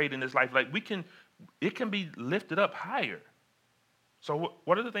upgrade in this life. Like it can be lifted up higher. So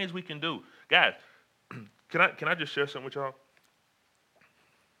what are the things we can do? Guys, can I just share something with y'all?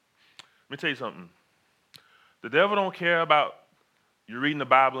 Let me tell you something. The devil don't care about you reading the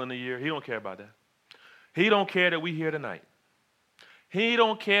Bible in a year. He don't care about that. He don't care that we here tonight. He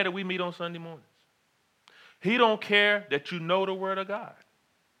don't care that we meet on Sunday mornings. He don't care that you know the word of God.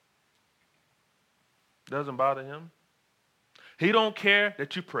 Doesn't bother him. He don't care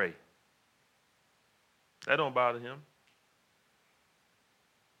that you pray. That don't bother him.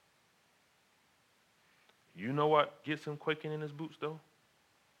 You know what gets him quaking in his boots, though?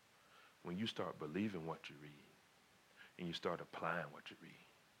 When you start believing what you read, and you start applying what you read,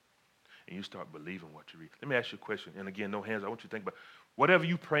 and you start believing what you read. Let me ask you a question, and again, no hands. I want you to think about whatever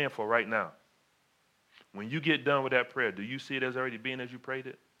you're praying for right now. When you get done with that prayer, do you see it as already being as you prayed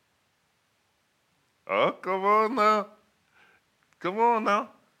it? Oh, come on now. Come on now.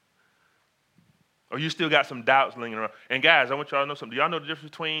 Or you still got some doubts lingering around. And guys, I want y'all to know something. Do y'all know the difference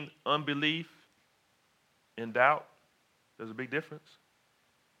between unbelief and doubt? There's a big difference.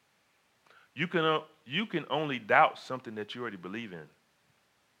 You can only doubt something that you already believe in.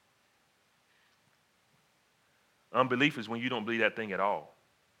 Unbelief is when you don't believe that thing at all.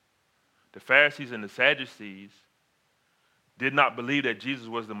 The Pharisees and the Sadducees did not believe that Jesus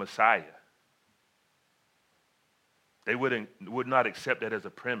was the Messiah. They would not accept that as a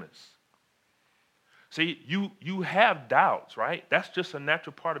premise. See, you have doubts, right? That's just a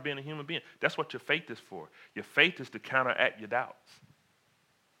natural part of being a human being. That's what your faith is for. Your faith is to counteract your doubts.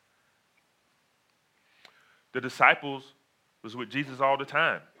 The disciples was with Jesus all the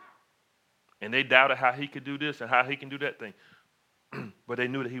time. And they doubted how he could do this and how he can do that thing. But they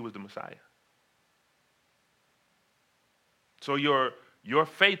knew that he was the Messiah. So your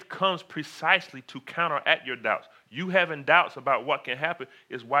faith comes precisely to counteract your doubts. You having doubts about what can happen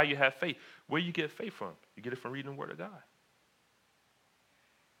is why you have faith. Where you get faith from? You get it from reading the Word of God.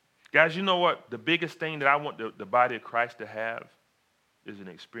 Guys, you know what? The biggest thing that I want the body of Christ to have is an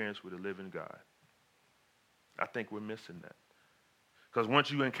experience with a living God. I think we're missing that. Because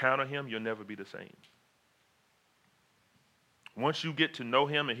once you encounter him, you'll never be the same. Once you get to know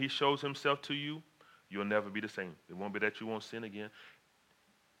him and he shows himself to you, you'll never be the same. It won't be that you won't sin again,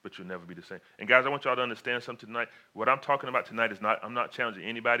 but you'll never be the same. And guys, I want y'all to understand something tonight. What I'm talking about tonight is I'm not challenging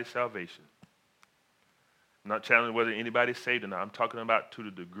anybody's salvation. I'm not challenging whether anybody's saved or not. I'm talking about to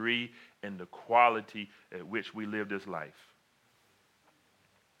the degree and the quality at which we live this life.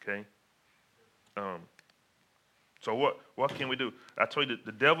 Okay? So what can we do? I told you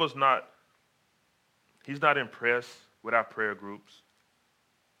the devil's he's not impressed with our prayer groups.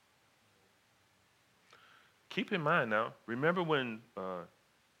 Keep in mind now, remember when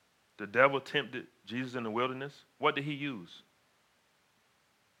the devil tempted Jesus in the wilderness? What did he use?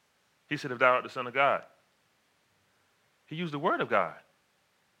 He said, if thou art the Son of God. He used the word of God.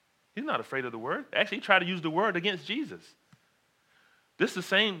 He's not afraid of the word. Actually, he tried to use the word against Jesus. This is the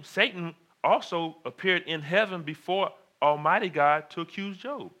same Satan also appeared in heaven before Almighty God to accuse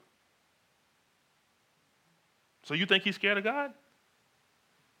Job. So you think he's scared of God?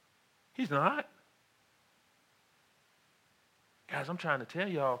 He's not. Guys, I'm trying to tell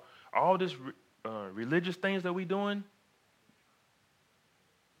y'all, all this religious things that we're doing.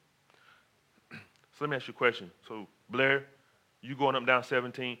 So let me ask you a question. So Blair, you going up and down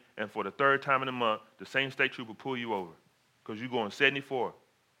 17, and for the third time in a month, the same state trooper pull you over because you're going 74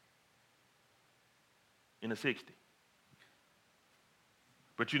 in a 60.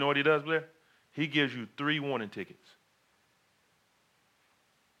 But you know what he does, Blair? He gives you 3 warning tickets.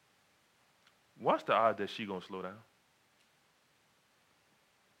 What's the odds that she's going to slow down?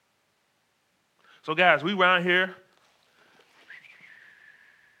 So guys, we around here.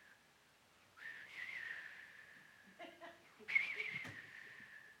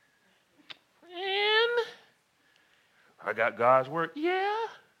 And I got God's word. Yeah.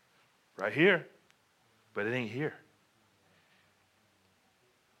 Right here. But it ain't here.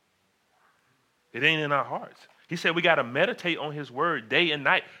 It ain't in our hearts. He said we got to meditate on his word day and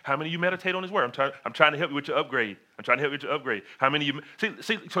night. How many of you meditate on his word? I'm trying to help you with your upgrade. How many of you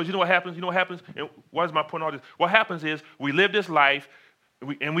see, so you know what happens? And what is my point on all this? What happens is we live this life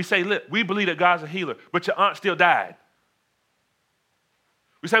and we say, look, we believe that God's a healer, but your aunt still died.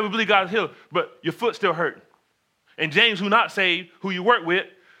 We say we believe God's a healer, but your foot's still hurting. And James, who not saved, who you work with,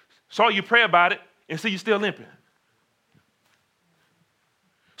 saw you pray about it and see you still limping.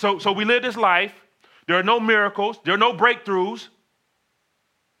 So we live this life. There are no miracles. There are no breakthroughs.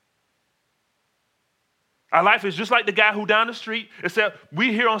 Our life is just like the guy who down the street, except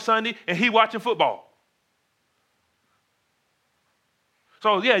we here on Sunday and he watching football.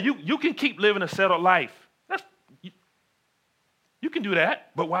 So yeah, you can keep living a settled life. You can do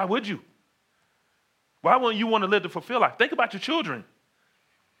that, but why would you? Why wouldn't you want to live the fulfilled life? Think about your children.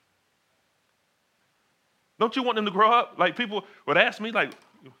 Don't you want them to grow up? Like people would ask me, like,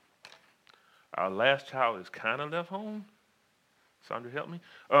 our last child is kind of left home. Sandra, help me.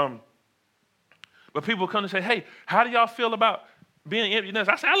 But people come and say, hey, how do y'all feel about being empty nest?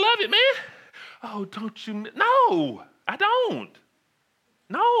 I say, I love it, man. Oh, don't you? No, I don't.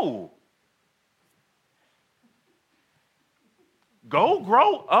 No. Go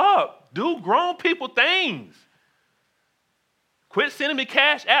grow up. Do grown people things. Quit sending me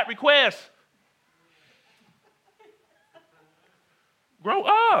cash app requests. Grow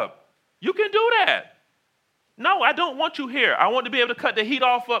up. You can do that. No, I don't want you here. I want to be able to cut the heat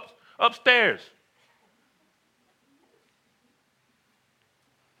off upstairs.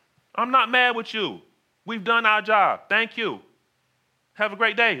 I'm not mad with you. We've done our job. Thank you. Have a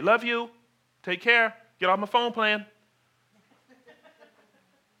great day. Love you. Take care. Get off my phone plan.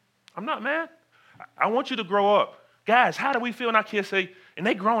 I'm not mad. I want you to grow up. Guys, how do we feel when our kids say, and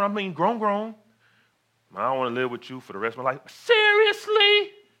they grown, I mean grown. I don't want to live with you for the rest of my life.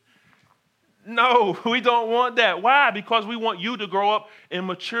 Seriously? No, we don't want that. Why? Because we want you to grow up and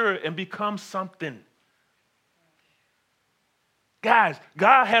mature and become something. Guys,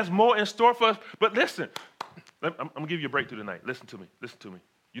 God has more in store for us. But listen, I'm going to give you a breakthrough tonight. Listen to me.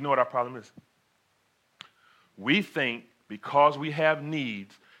 You know what our problem is? We think because we have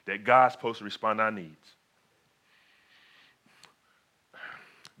needs that God's supposed to respond to our needs.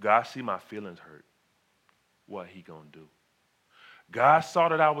 God see my feelings hurt. What he gonna do? God saw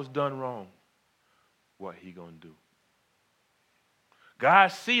that I was done wrong. What he gonna do? God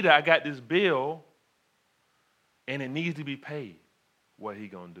see that I got this bill and it needs to be paid. What he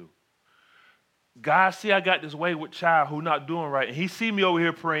gonna do? God see I got this wayward child who not doing right, and he see me over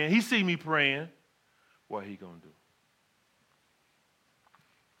here praying. He see me praying. What he gonna do?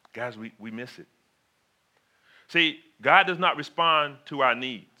 Guys, we miss it. See, God does not respond to our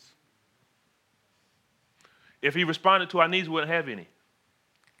needs. If he responded to our needs, we wouldn't have any.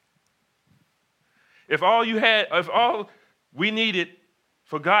 If all we needed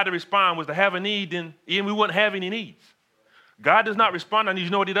for God to respond was to have a need, then we wouldn't have any needs. God does not respond to our needs.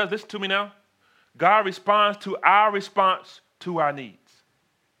 You know what he does? Listen to me now. God responds to our response to our needs.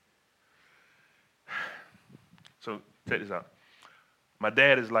 So check this out. My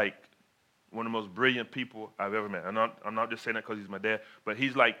dad is like one of the most brilliant people I've ever met. I'm not just saying that because he's my dad, but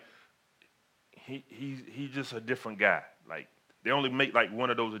he's like, he's just a different guy. Like, they only make like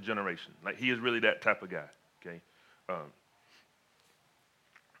one of those a generation. Like, he is really that type of guy, okay?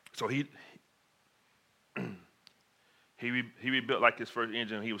 So he rebuilt like his first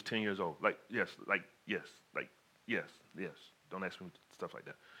engine when he was 10 years old. Yes. Don't ask me stuff like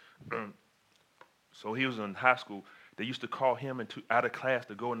that. So he was in high school. They used to call him out of class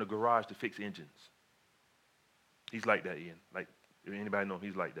to go in the garage to fix engines. He's like that, Ian. Like, if anybody know him,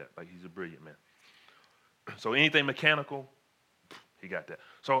 he's like that. Like, he's a brilliant man. So anything mechanical, he got that.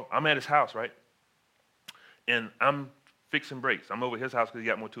 So I'm at his house, right? And I'm fixing brakes. I'm over at his house because he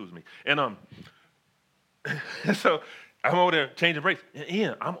got more tools than me. And so I'm over there changing brakes. And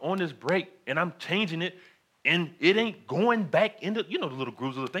Ian, I'm on this brake, and I'm changing it, and it ain't going back into, the little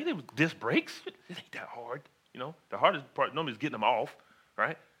grooves of the thing. They was disc brakes. It ain't that hard. The hardest part normally is getting them off,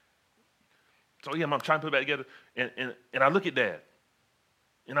 right? So yeah, I'm trying to put it back together, and I look at Dad,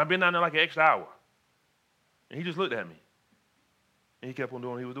 and I've been down there like an extra hour, and he just looked at me, and he kept on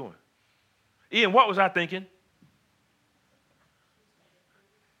doing what he was doing. Ian, what was I thinking?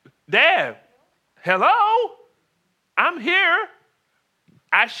 Dad, hello? I'm here.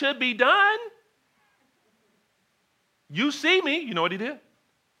 I should be done. You see me. You know what he did?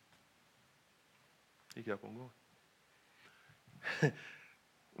 He kept on going.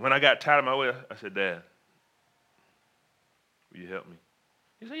 When I got tired of my way, I said, Dad, will you help me?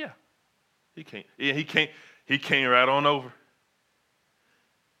 He said, yeah. He came right on over.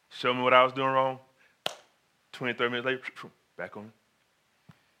 Showed me what I was doing wrong. 20, 30 minutes later, back on.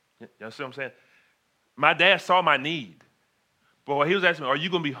 You understand what I'm saying? My dad saw my need. But he was asking me, are you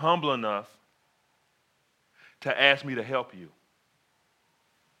going to be humble enough to ask me to help you?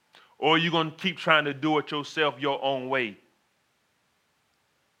 Or are you going to keep trying to do it yourself your own way?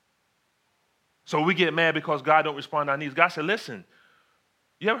 So we get mad because God don't respond to our needs. God said, listen,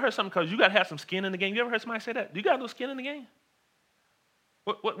 you ever heard something because you got to have some skin in the game? You ever heard somebody say that? Do you got no skin in the game?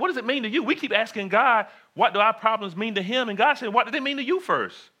 What does it mean to you? We keep asking God, what do our problems mean to him? And God said, what do they mean to you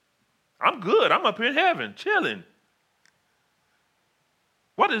first? I'm good. I'm up here in heaven, chilling.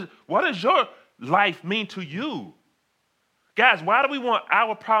 What does your life mean to you? Guys, why do we want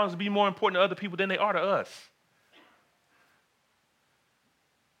our problems to be more important to other people than they are to us?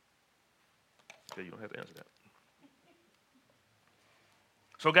 Okay, you don't have to answer that.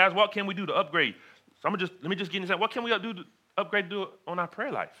 So, guys, what can we do to upgrade? So let me just get into that. What can we do to upgrade to do on our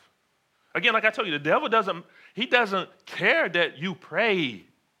prayer life? Again, like I told you, the devil doesn't care that you pray.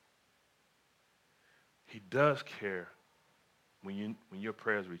 He does care when your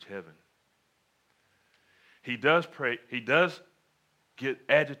prayers reach heaven. He does pray. He does get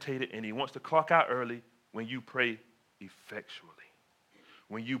agitated, and he wants to clock out early when you pray effectually,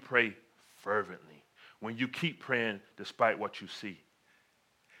 when you pray fervently, when you keep praying despite what you see.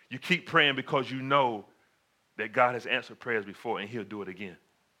 You keep praying because you know that God has answered prayers before, and he'll do it again.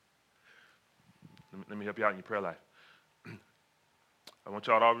 Let me help you out in your prayer life. I want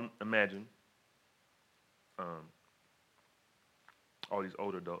y'all to all imagine all these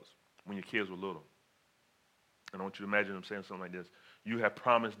older adults when your kids were little. And I want you to imagine them saying something like this. You have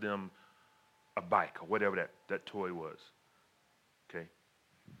promised them a bike or whatever that toy was. Okay?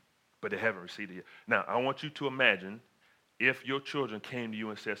 But they haven't received it yet. Now, I want you to imagine if your children came to you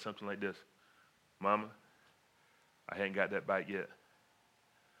and said something like this. Mama, I hadn't got that bike yet.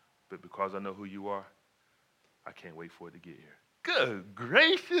 But because I know who you are, I can't wait for it to get here. Good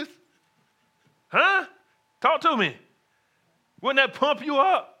gracious. Huh? Talk to me. Wouldn't that pump you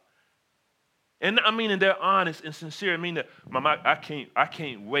up? And I mean, and they're honest and sincere. I mean, that, Mama, I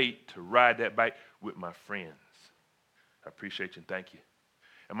can't wait to ride that bike with my friends. I appreciate you and thank you.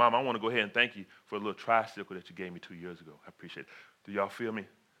 And Mom, I want to go ahead and thank you for the little tricycle that you gave me 2 years ago. I appreciate it. Do y'all feel me?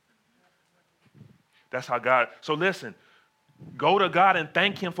 That's how God. So listen, go to God and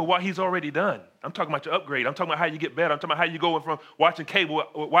thank him for what he's already done. I'm talking about your upgrade. I'm talking about how you get better. I'm talking about how you go from watching cable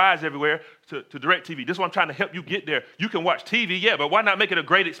wires everywhere to direct TV. This is what I'm trying to help you get there. You can watch TV, yeah, but why not make it a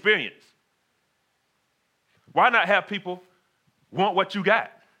great experience? Why not have people want what you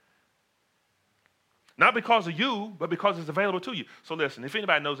got? Not because of you, but because it's available to you. So listen, if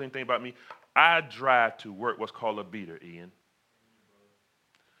anybody knows anything about me, I drive to work what's called a beater, Ian.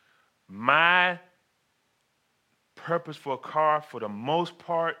 My purpose for a car, for the most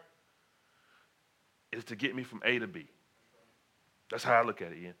part, is to get me from A to B. That's how I look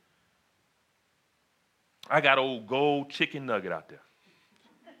at it, Ian. I got old gold chicken nugget out there.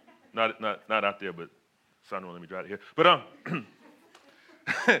 Not out there, but son won't let me drive it here. But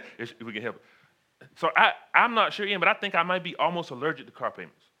if we can help it. So I'm not sure, Ian, but I think I might be almost allergic to car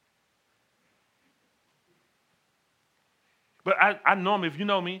payments. But I normally, if you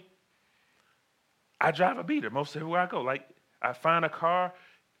know me, I drive a beater most everywhere I go. Like, I find a car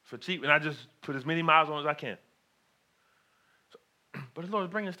for cheap, and I just put as many miles on as I can. So, but the Lord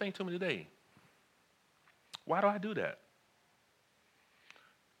is bringing this thing to me today. Why do I do that?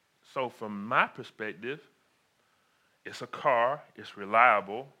 So from my perspective, it's a car, it's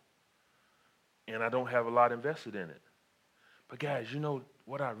reliable, and I don't have a lot invested in it. But guys, you know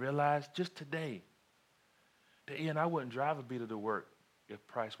what I realized just today? That Ian, I wouldn't drive a beater to work if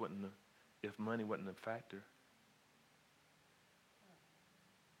money wasn't a factor.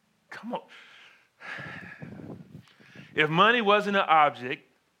 Come on. If money wasn't an object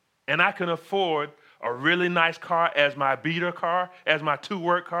and I can afford a really nice car as my beater car, as my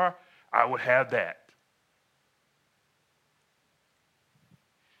to-work car, I would have that.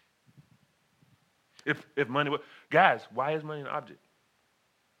 If money was, guys, why is money an object?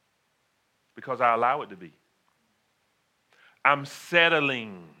 Because I allow it to be. I'm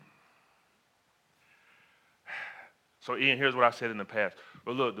settling. So Ian, here's what I said in the past.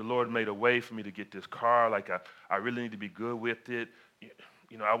 Well, look, the Lord made a way for me to get this car. Like I really need to be good with it.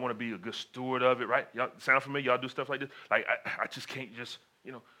 You know, I want to be a good steward of it, right? Y'all sound familiar? Y'all do stuff like this? Like I just can't just,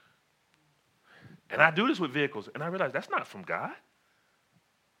 you know. And I do this with vehicles, and I realize that's not from God.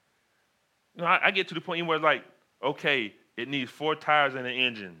 You know, I get to the point where like, okay, it needs 4 tires and an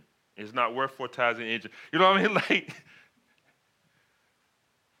engine. It's not worth 4 tires and an engine. You know what I mean? Like,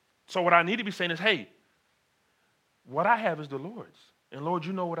 so what I need to be saying is, hey, what I have is the Lord's. And Lord,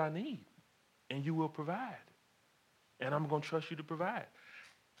 you know what I need. And you will provide. And I'm going to trust you to provide.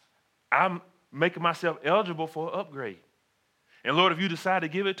 I'm making myself eligible for an upgrade. And Lord, if you decide to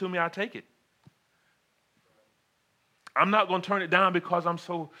give it to me, I'll take it. I'm not going to turn it down because I'm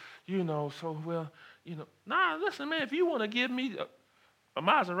so well. Nah, listen, man, if you want to give me a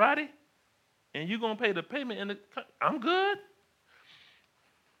Maserati and you're going to pay the payment, I'm good.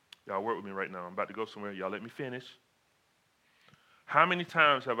 Y'all work with me right now. I'm about to go somewhere. Y'all let me finish. How many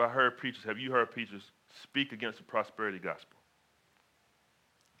times have you heard preachers speak against the prosperity gospel?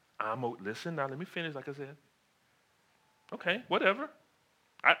 Listen, now let me finish like I said. Okay, whatever.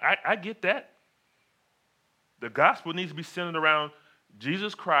 I get that. The gospel needs to be centered around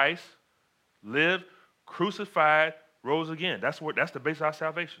Jesus Christ, lived, crucified, rose again. That's the base of our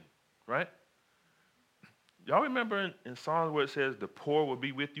salvation, right? Y'all remember in Psalms where it says, the poor will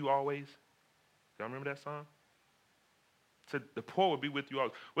be with you always? Y'all remember that song? It said, the poor will be with you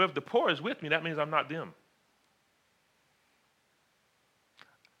always. Well, if the poor is with me, that means I'm not them.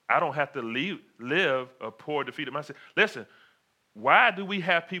 I don't have to live a poor, defeated mindset. Listen, why do we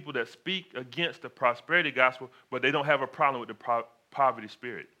have people that speak against the prosperity gospel, but they don't have a problem with the poverty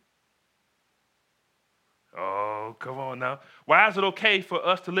spirit? Oh, come on now. Why is it okay for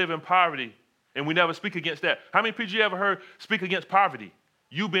us to live in poverty and we never speak against that? How many people you ever heard speak against poverty?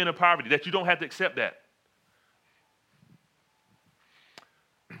 You being in poverty, that you don't have to accept that.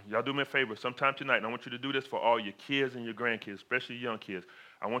 Y'all do me a favor sometime tonight, and I want you to do this for all your kids and your grandkids, especially young kids.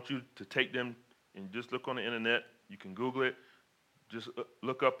 I want you to take them and just look on the internet. You can Google it. Just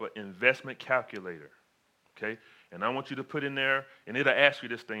look up an investment calculator, okay? And I want you to put in there, and it'll ask you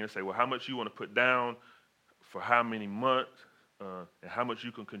this thing and say, well, how much you want to put down for how many months, and how much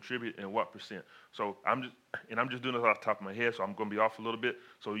you can contribute and what percent. So I'm just doing this off the top of my head, so I'm going to be off a little bit.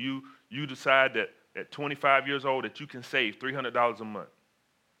 So you decide that at 25 years old that you can save $300 a month,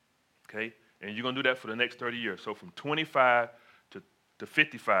 okay? And you're going to do that for the next 30 years. So from 25 to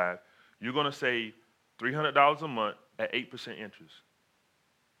 55, you're going to save $300 a month at 8% interest.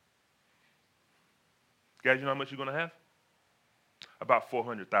 Guys, you know how much you're going to have? About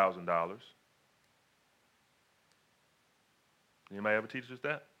 $400,000. Anybody ever teach us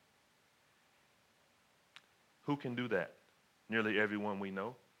that? Who can do that? Nearly everyone we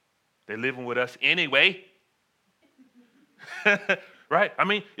know. They're living with us anyway. Right? I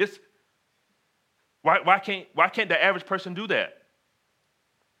mean, it's why can't the average person do that?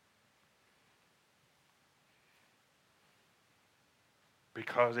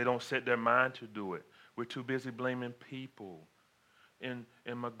 Because they don't set their mind to do it. We're too busy blaming people and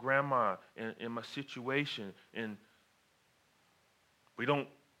my grandma and my situation, and we're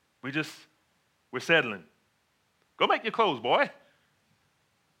settling. Go make your clothes, boy.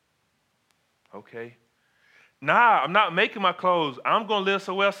 Okay. Nah, I'm not making my clothes. I'm going to live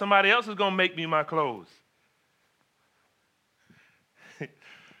so well, somebody else is going to make me my clothes. Oh,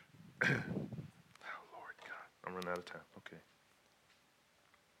 Lord God. I'm running out of time. Okay.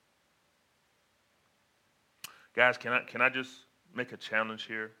 Guys, can I just make a challenge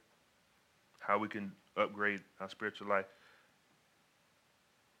here? How we can upgrade our spiritual life?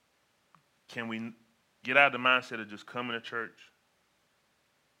 Can we get out of the mindset of just coming to church?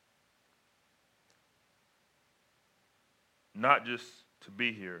 Not just to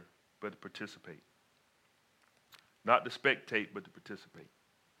be here, but to participate. Not to spectate, but to participate.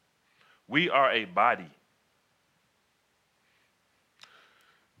 We are a body.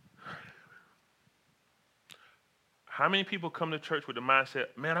 How many people come to church with the mindset,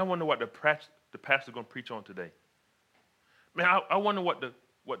 man, I wonder what the pastor's going to preach on today? Man, I wonder what the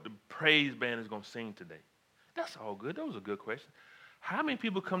praise band is going to sing today. That's all good. Those are good questions. How many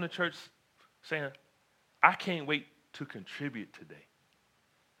people come to church saying, I can't wait to contribute today?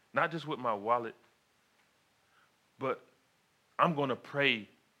 Not just with my wallet, but I'm going to pray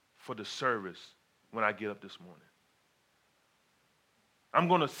for the service when I get up this morning. I'm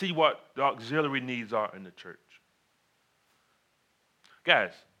going to see what the auxiliary needs are in the church.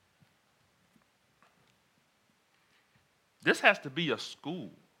 Guys, this has to be a school.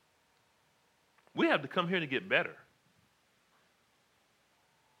 We have to come here to get better.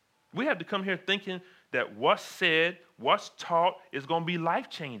 We have to come here thinking that what's said, what's taught is going to be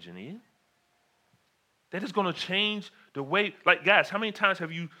life-changing, Ian. That is going to change the way, like, guys, how many times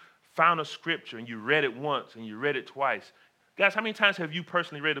have you found a scripture and you read it once and you read it twice? Guys, how many times have you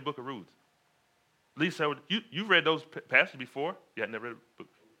personally read the book of Ruth? Lisa, you've read those passages before? Yeah, never read the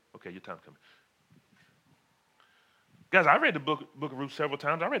book. Okay, your time's coming. Guys, I read the book of Ruth several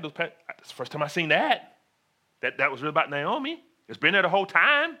times. I read those passages. That's the first time I seen that. That was really about Naomi. It's been there the whole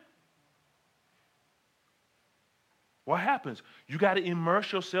time. What happens? You got to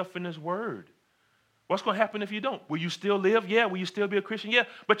immerse yourself in this word. What's going to happen if you don't? Will you still live? Yeah. Will you still be a Christian? Yeah.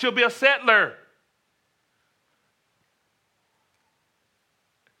 But you'll be a settler.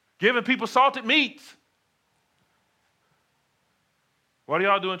 Giving people salted meats. What do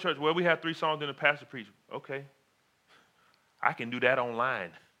y'all do in church? Well, we have 3 songs in the pastor preach. Okay. I can do that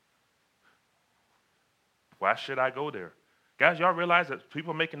online. Why should I go there? Guys, y'all realize that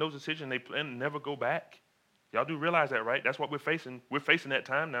people making those decisions, they plan to never go back. Y'all do realize that, right? That's what we're facing. We're facing that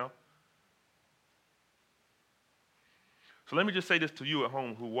time now. So let me just say this to you at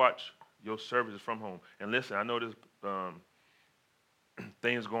home who watch your services from home. And listen, I know there's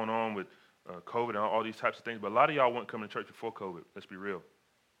things going on with COVID and all these types of things, but a lot of y'all weren't coming to church before COVID. Let's be real.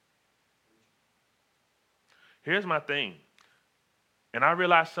 Here's my thing. And I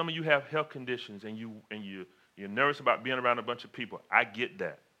realize some of you have health conditions and you're nervous about being around a bunch of people. I get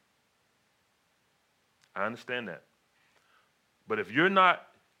that. I understand that. But if you're not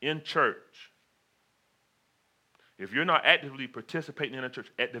in church, If you're not actively participating in a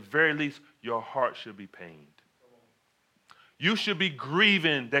church, at the very least, your heart should be pained. You should be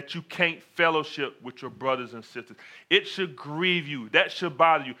grieving that you can't fellowship with your brothers and sisters. It should grieve you. That should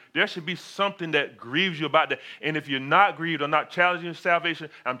bother you. There should be something that grieves you about that. And if you're not grieved or not challenging your salvation,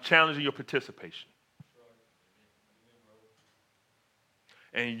 I'm challenging your participation.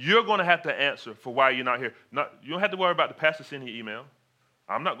 And you're going to have to answer for why you're not here. You don't have to worry about the pastor sending you an email.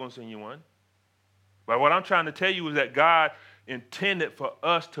 I'm not going to send you one. But what I'm trying to tell you is that God intended for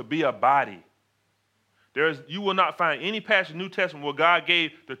us to be a body. You will not find any passage in the New Testament where God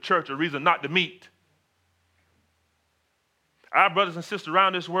gave the church a reason not to meet. Our brothers and sisters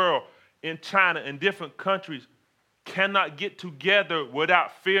around this world, in China, in different countries, cannot get together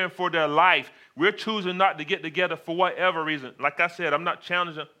without fearing for their life. We're choosing not to get together for whatever reason. Like I said, I'm not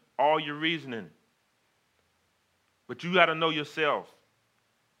challenging all your reasoning. But you got to know yourself.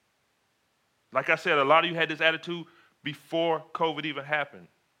 Like I said, a lot of you had this attitude before COVID even happened.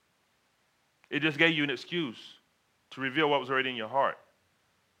 It just gave you an excuse to reveal what was already in your heart.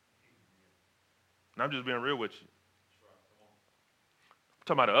 And I'm just being real with you. I'm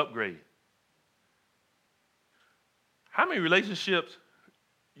talking about an upgrade. How many relationships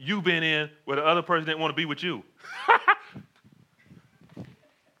you been in where the other person didn't want to be with you?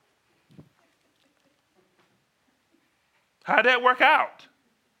 How'd that work out?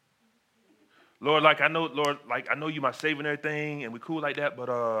 Lord, I know you my savior and everything, and we cool like that,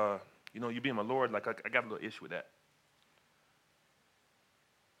 but you being my Lord, I got a little issue with that.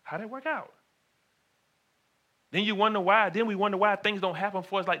 How'd that work out? Then you wonder why. Then we wonder why things don't happen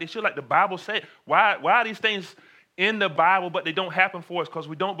for us like they should, like the Bible said. Why are these things in the Bible, but they don't happen for us? Because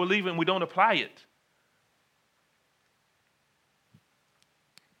we don't believe it and we don't apply it.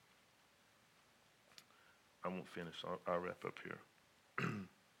 I won't finish. I'll wrap up here.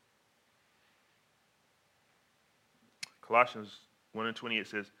 Colossians 1:28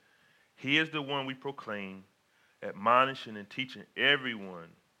 says, He is the one we proclaim, admonishing and teaching everyone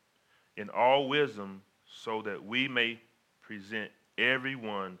in all wisdom, so that we may present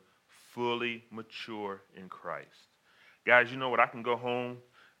everyone fully mature in Christ. Guys, you know what? I can go home.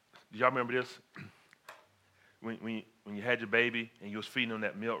 Do y'all remember this? When you had your baby and you was feeding them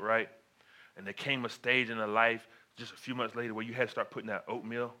that milk, right? And there came a stage in their life just a few months later where you had to start putting that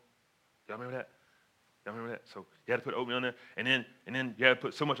oatmeal. Y'all remember that? Y'all remember that? So you had to put oatmeal in there, and then you had to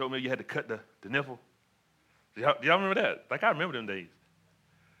put so much oatmeal you had to cut the nipple. Do y'all remember that? Like, I remember them days.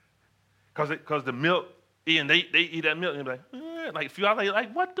 Because the milk, Ian, they eat that milk, and they're like a few hours later,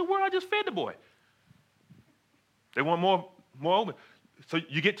 like, what the world? I just fed the boy. They want more oatmeal. So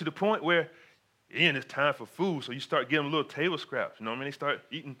you get to the point where, Ian, it's time for food, so you start giving them little table scraps. You know what I mean? They start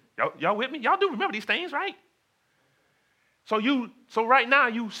eating. Y'all with me? Y'all do remember these things, right? So right now,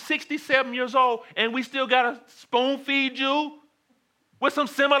 you 67 years old, and we still got to spoon feed you with some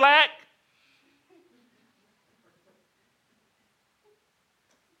Similac.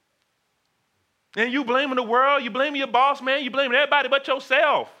 And you blaming the world, you blaming your boss, man, you blaming everybody but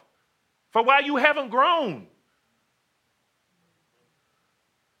yourself for why you haven't grown.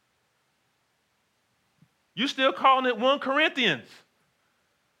 You still calling it 1 Corinthians.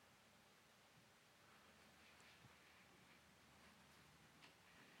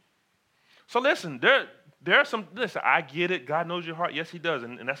 So listen, there are some, I get it. God knows your heart. Yes, he does.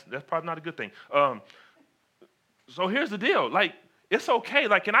 And that's probably not a good thing. So here's the deal. Like, it's okay.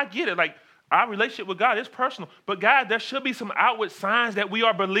 Like, and I get it. Like, our relationship with God is personal. But God, there should be some outward signs that we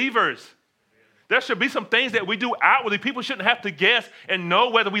are believers. There should be some things that we do outwardly. People shouldn't have to guess and know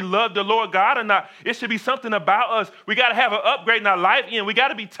whether we love the Lord God or not. It should be something about us. We got to have an upgrade in our life. We got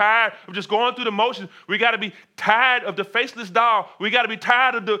to be tired of just going through the motions. We got to be tired of the faceless doll. We got to be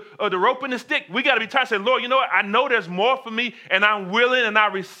tired of the rope and the stick. We got to be tired of saying, Lord, you know what? I know there's more for me, and I'm willing, and I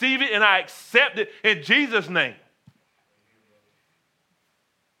receive it, and I accept it in Jesus' name.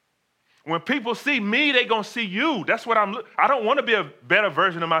 When people see me, they're going to see you. That's what I don't want to be a better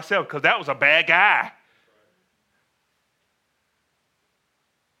version of myself because that was a bad guy.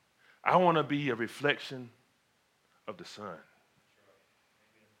 I want to be a reflection of the Son.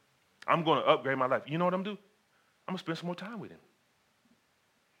 I'm going to upgrade my life. You know what I'm going to do? I'm going to spend some more time with him.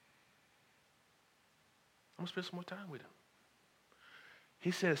 I'm going to spend some more time with him. He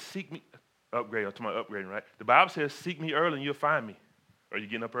says, seek me. Upgrade. I'm talking about upgrading, right? The Bible says, seek me early and you'll find me. Are you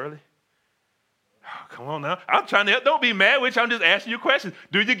getting up early? Oh, come on now. I'm trying to help. Don't be mad with you. I'm just asking you questions.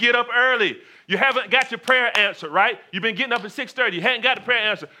 Do you get up early? You haven't got your prayer answered, right? You've been getting up at 6:30. You hadn't got the prayer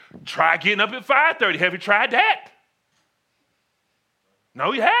answered. Try getting up at 5:30. Have you tried that?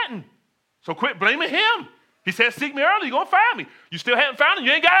 No, you hadn't. So quit blaming him. He said, seek me early. You're going to find me. You still haven't found him.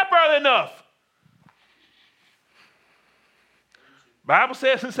 You ain't got up early enough. Bible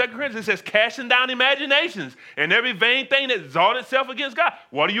says in 2 Corinthians, it says, casting down imaginations and every vain thing that exalts itself against God.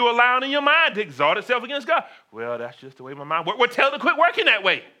 What are you allowing in your mind to exalt itself against God? Well, that's just the way my mind works. Well, tell it to quit working that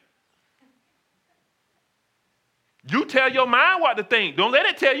way. You tell your mind what to think. Don't let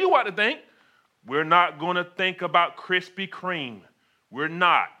it tell you what to think. We're not going to think about Krispy Kreme. We're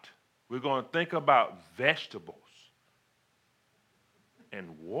not. We're going to think about vegetables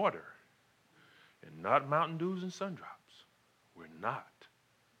and water and not Mountain Dews and Sun Drops. We're not.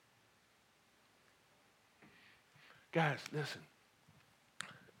 Guys, listen.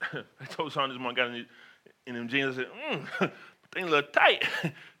 I told Sean this morning, got in them jeans, I said, thing a little tight.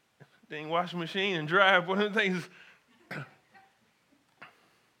 Thing washing machine and dryer, one of the things.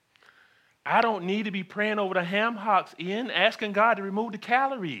 I don't need to be praying over the ham hocks, Ian, asking God to remove the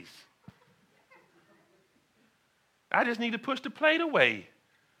calories. I just need to push the plate away.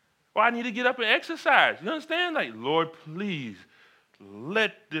 Or I need to get up and exercise. You understand? Like, Lord, please,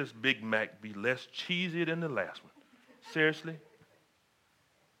 let this Big Mac be less cheesy than the last one. Seriously?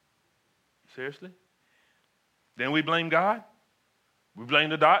 Seriously? Then we blame God? We blame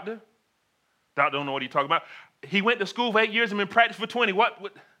the doctor? Doctor don't know what he's talking about. He went to school for 8 years and been practiced for 20. What?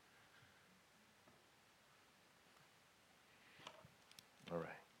 All right.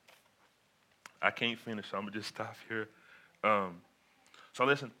 I can't finish, so I'm going to just stop here. So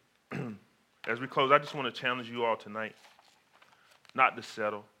listen, as we close, I just want to challenge you all tonight not to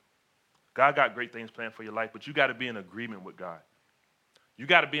settle. God got great things planned for your life, but you got to be in agreement with God. You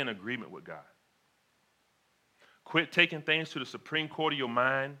got to be in agreement with God. Quit taking things to the Supreme Court of your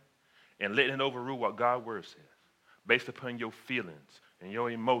mind and letting it overrule what God's word says, based upon your feelings and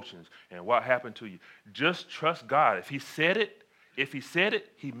your emotions and what happened to you. Just trust God. If he said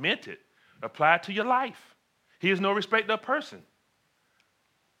it, he meant it. Apply it to your life. He is no respecter of person.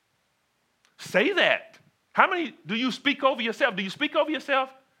 Say that. How many do you speak over yourself? Do you speak over yourself?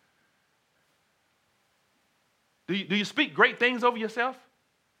 Do you speak great things over yourself?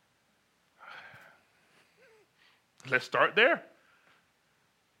 Let's start there.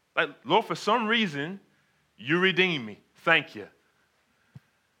 Like, Lord, for some reason, you redeemed me. Thank you.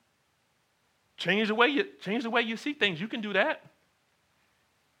 Change the way you see things. You can do that.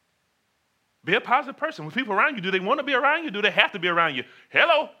 Be a positive person. When people around you, do they want to be around you? Do they have to be around you?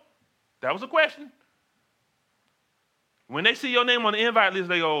 Hello? That was a question. When they see your name on the invite list,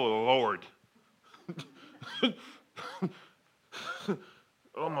 they go, oh, Lord.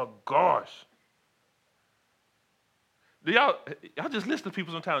 Oh, my gosh. Do y'all just listen to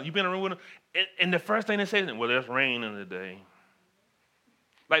people sometimes. You've been in a room with them, and the first thing they say is, well, there's rain in the day.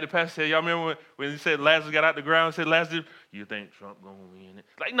 Like the pastor said, y'all remember when he said Lazarus got out the ground and said, Lazarus, you think Trump going to win it?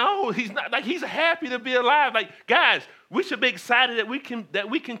 Like, no, he's not. Like, he's happy to be alive. Like, guys, we should be excited that we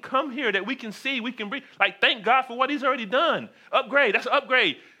can come here, that we can see, we can breathe. Like, thank God for what he's already done. Upgrade. That's an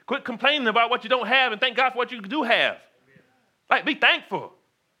upgrade. Quit complaining about what you don't have and thank God for what you do have. Like, be thankful.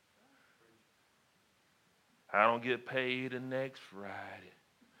 I don't get paid the next Friday.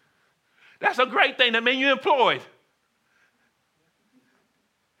 That's a great thing. That means you're employed.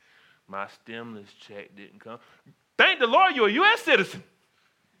 My stimulus check didn't come. Thank the Lord you're a U.S. citizen.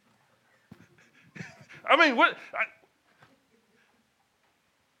 I mean,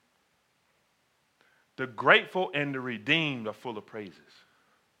 the grateful and the redeemed are full of praises.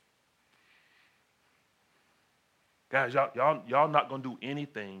 Guys, y'all not going to do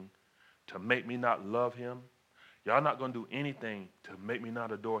anything to make me not love him. Y'all not going to do anything to make me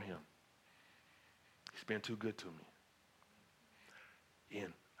not adore him. He's been too good to me.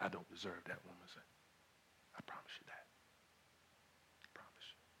 And I don't deserve that woman. I promise you that. I promise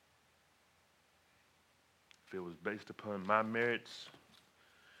you. If it was based upon my merits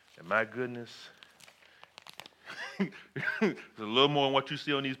and my goodness, it's a little more than what you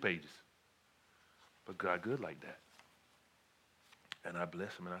see on these pages. But God good like that. And I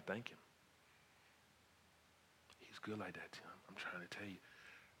bless him and I thank him. He's good like that, Tim. I'm trying to tell you.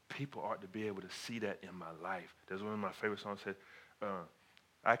 People ought to be able to see that in my life. There's one of my favorite songs that said,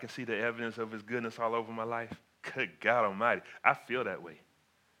 I can see the evidence of his goodness all over my life. Good God Almighty. I feel that way.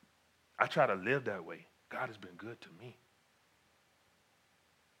 I try to live that way. God has been good to me.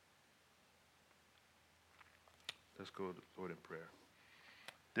 Let's go to the Lord in prayer.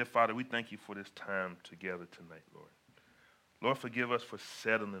 Dear Father, we thank you for this time together tonight, Lord. Lord, forgive us for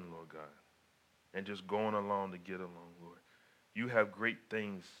settling, Lord God, and just going along to get along, Lord. You have great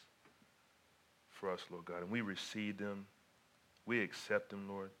things for us, Lord God, and we receive them. We accept them,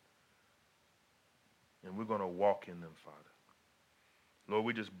 Lord, and we're going to walk in them, Father. Lord,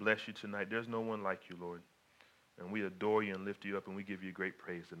 we just bless you tonight. There's no one like you, Lord, and we adore you and lift you up, and we give you great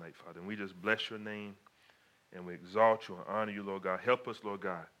praise tonight, Father, and we just bless your name And we exalt you and honor you, Lord God. Help us, Lord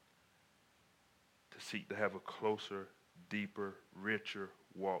God, to seek to have a closer, deeper, richer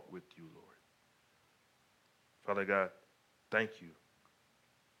walk with you, Lord. Father God, thank you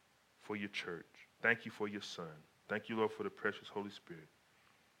for your church. Thank you for your Son. Thank you, Lord, for the precious Holy Spirit.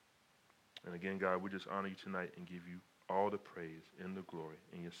 And again, God, we just honor you tonight and give you all the praise and the glory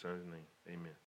in your Son's name. Amen.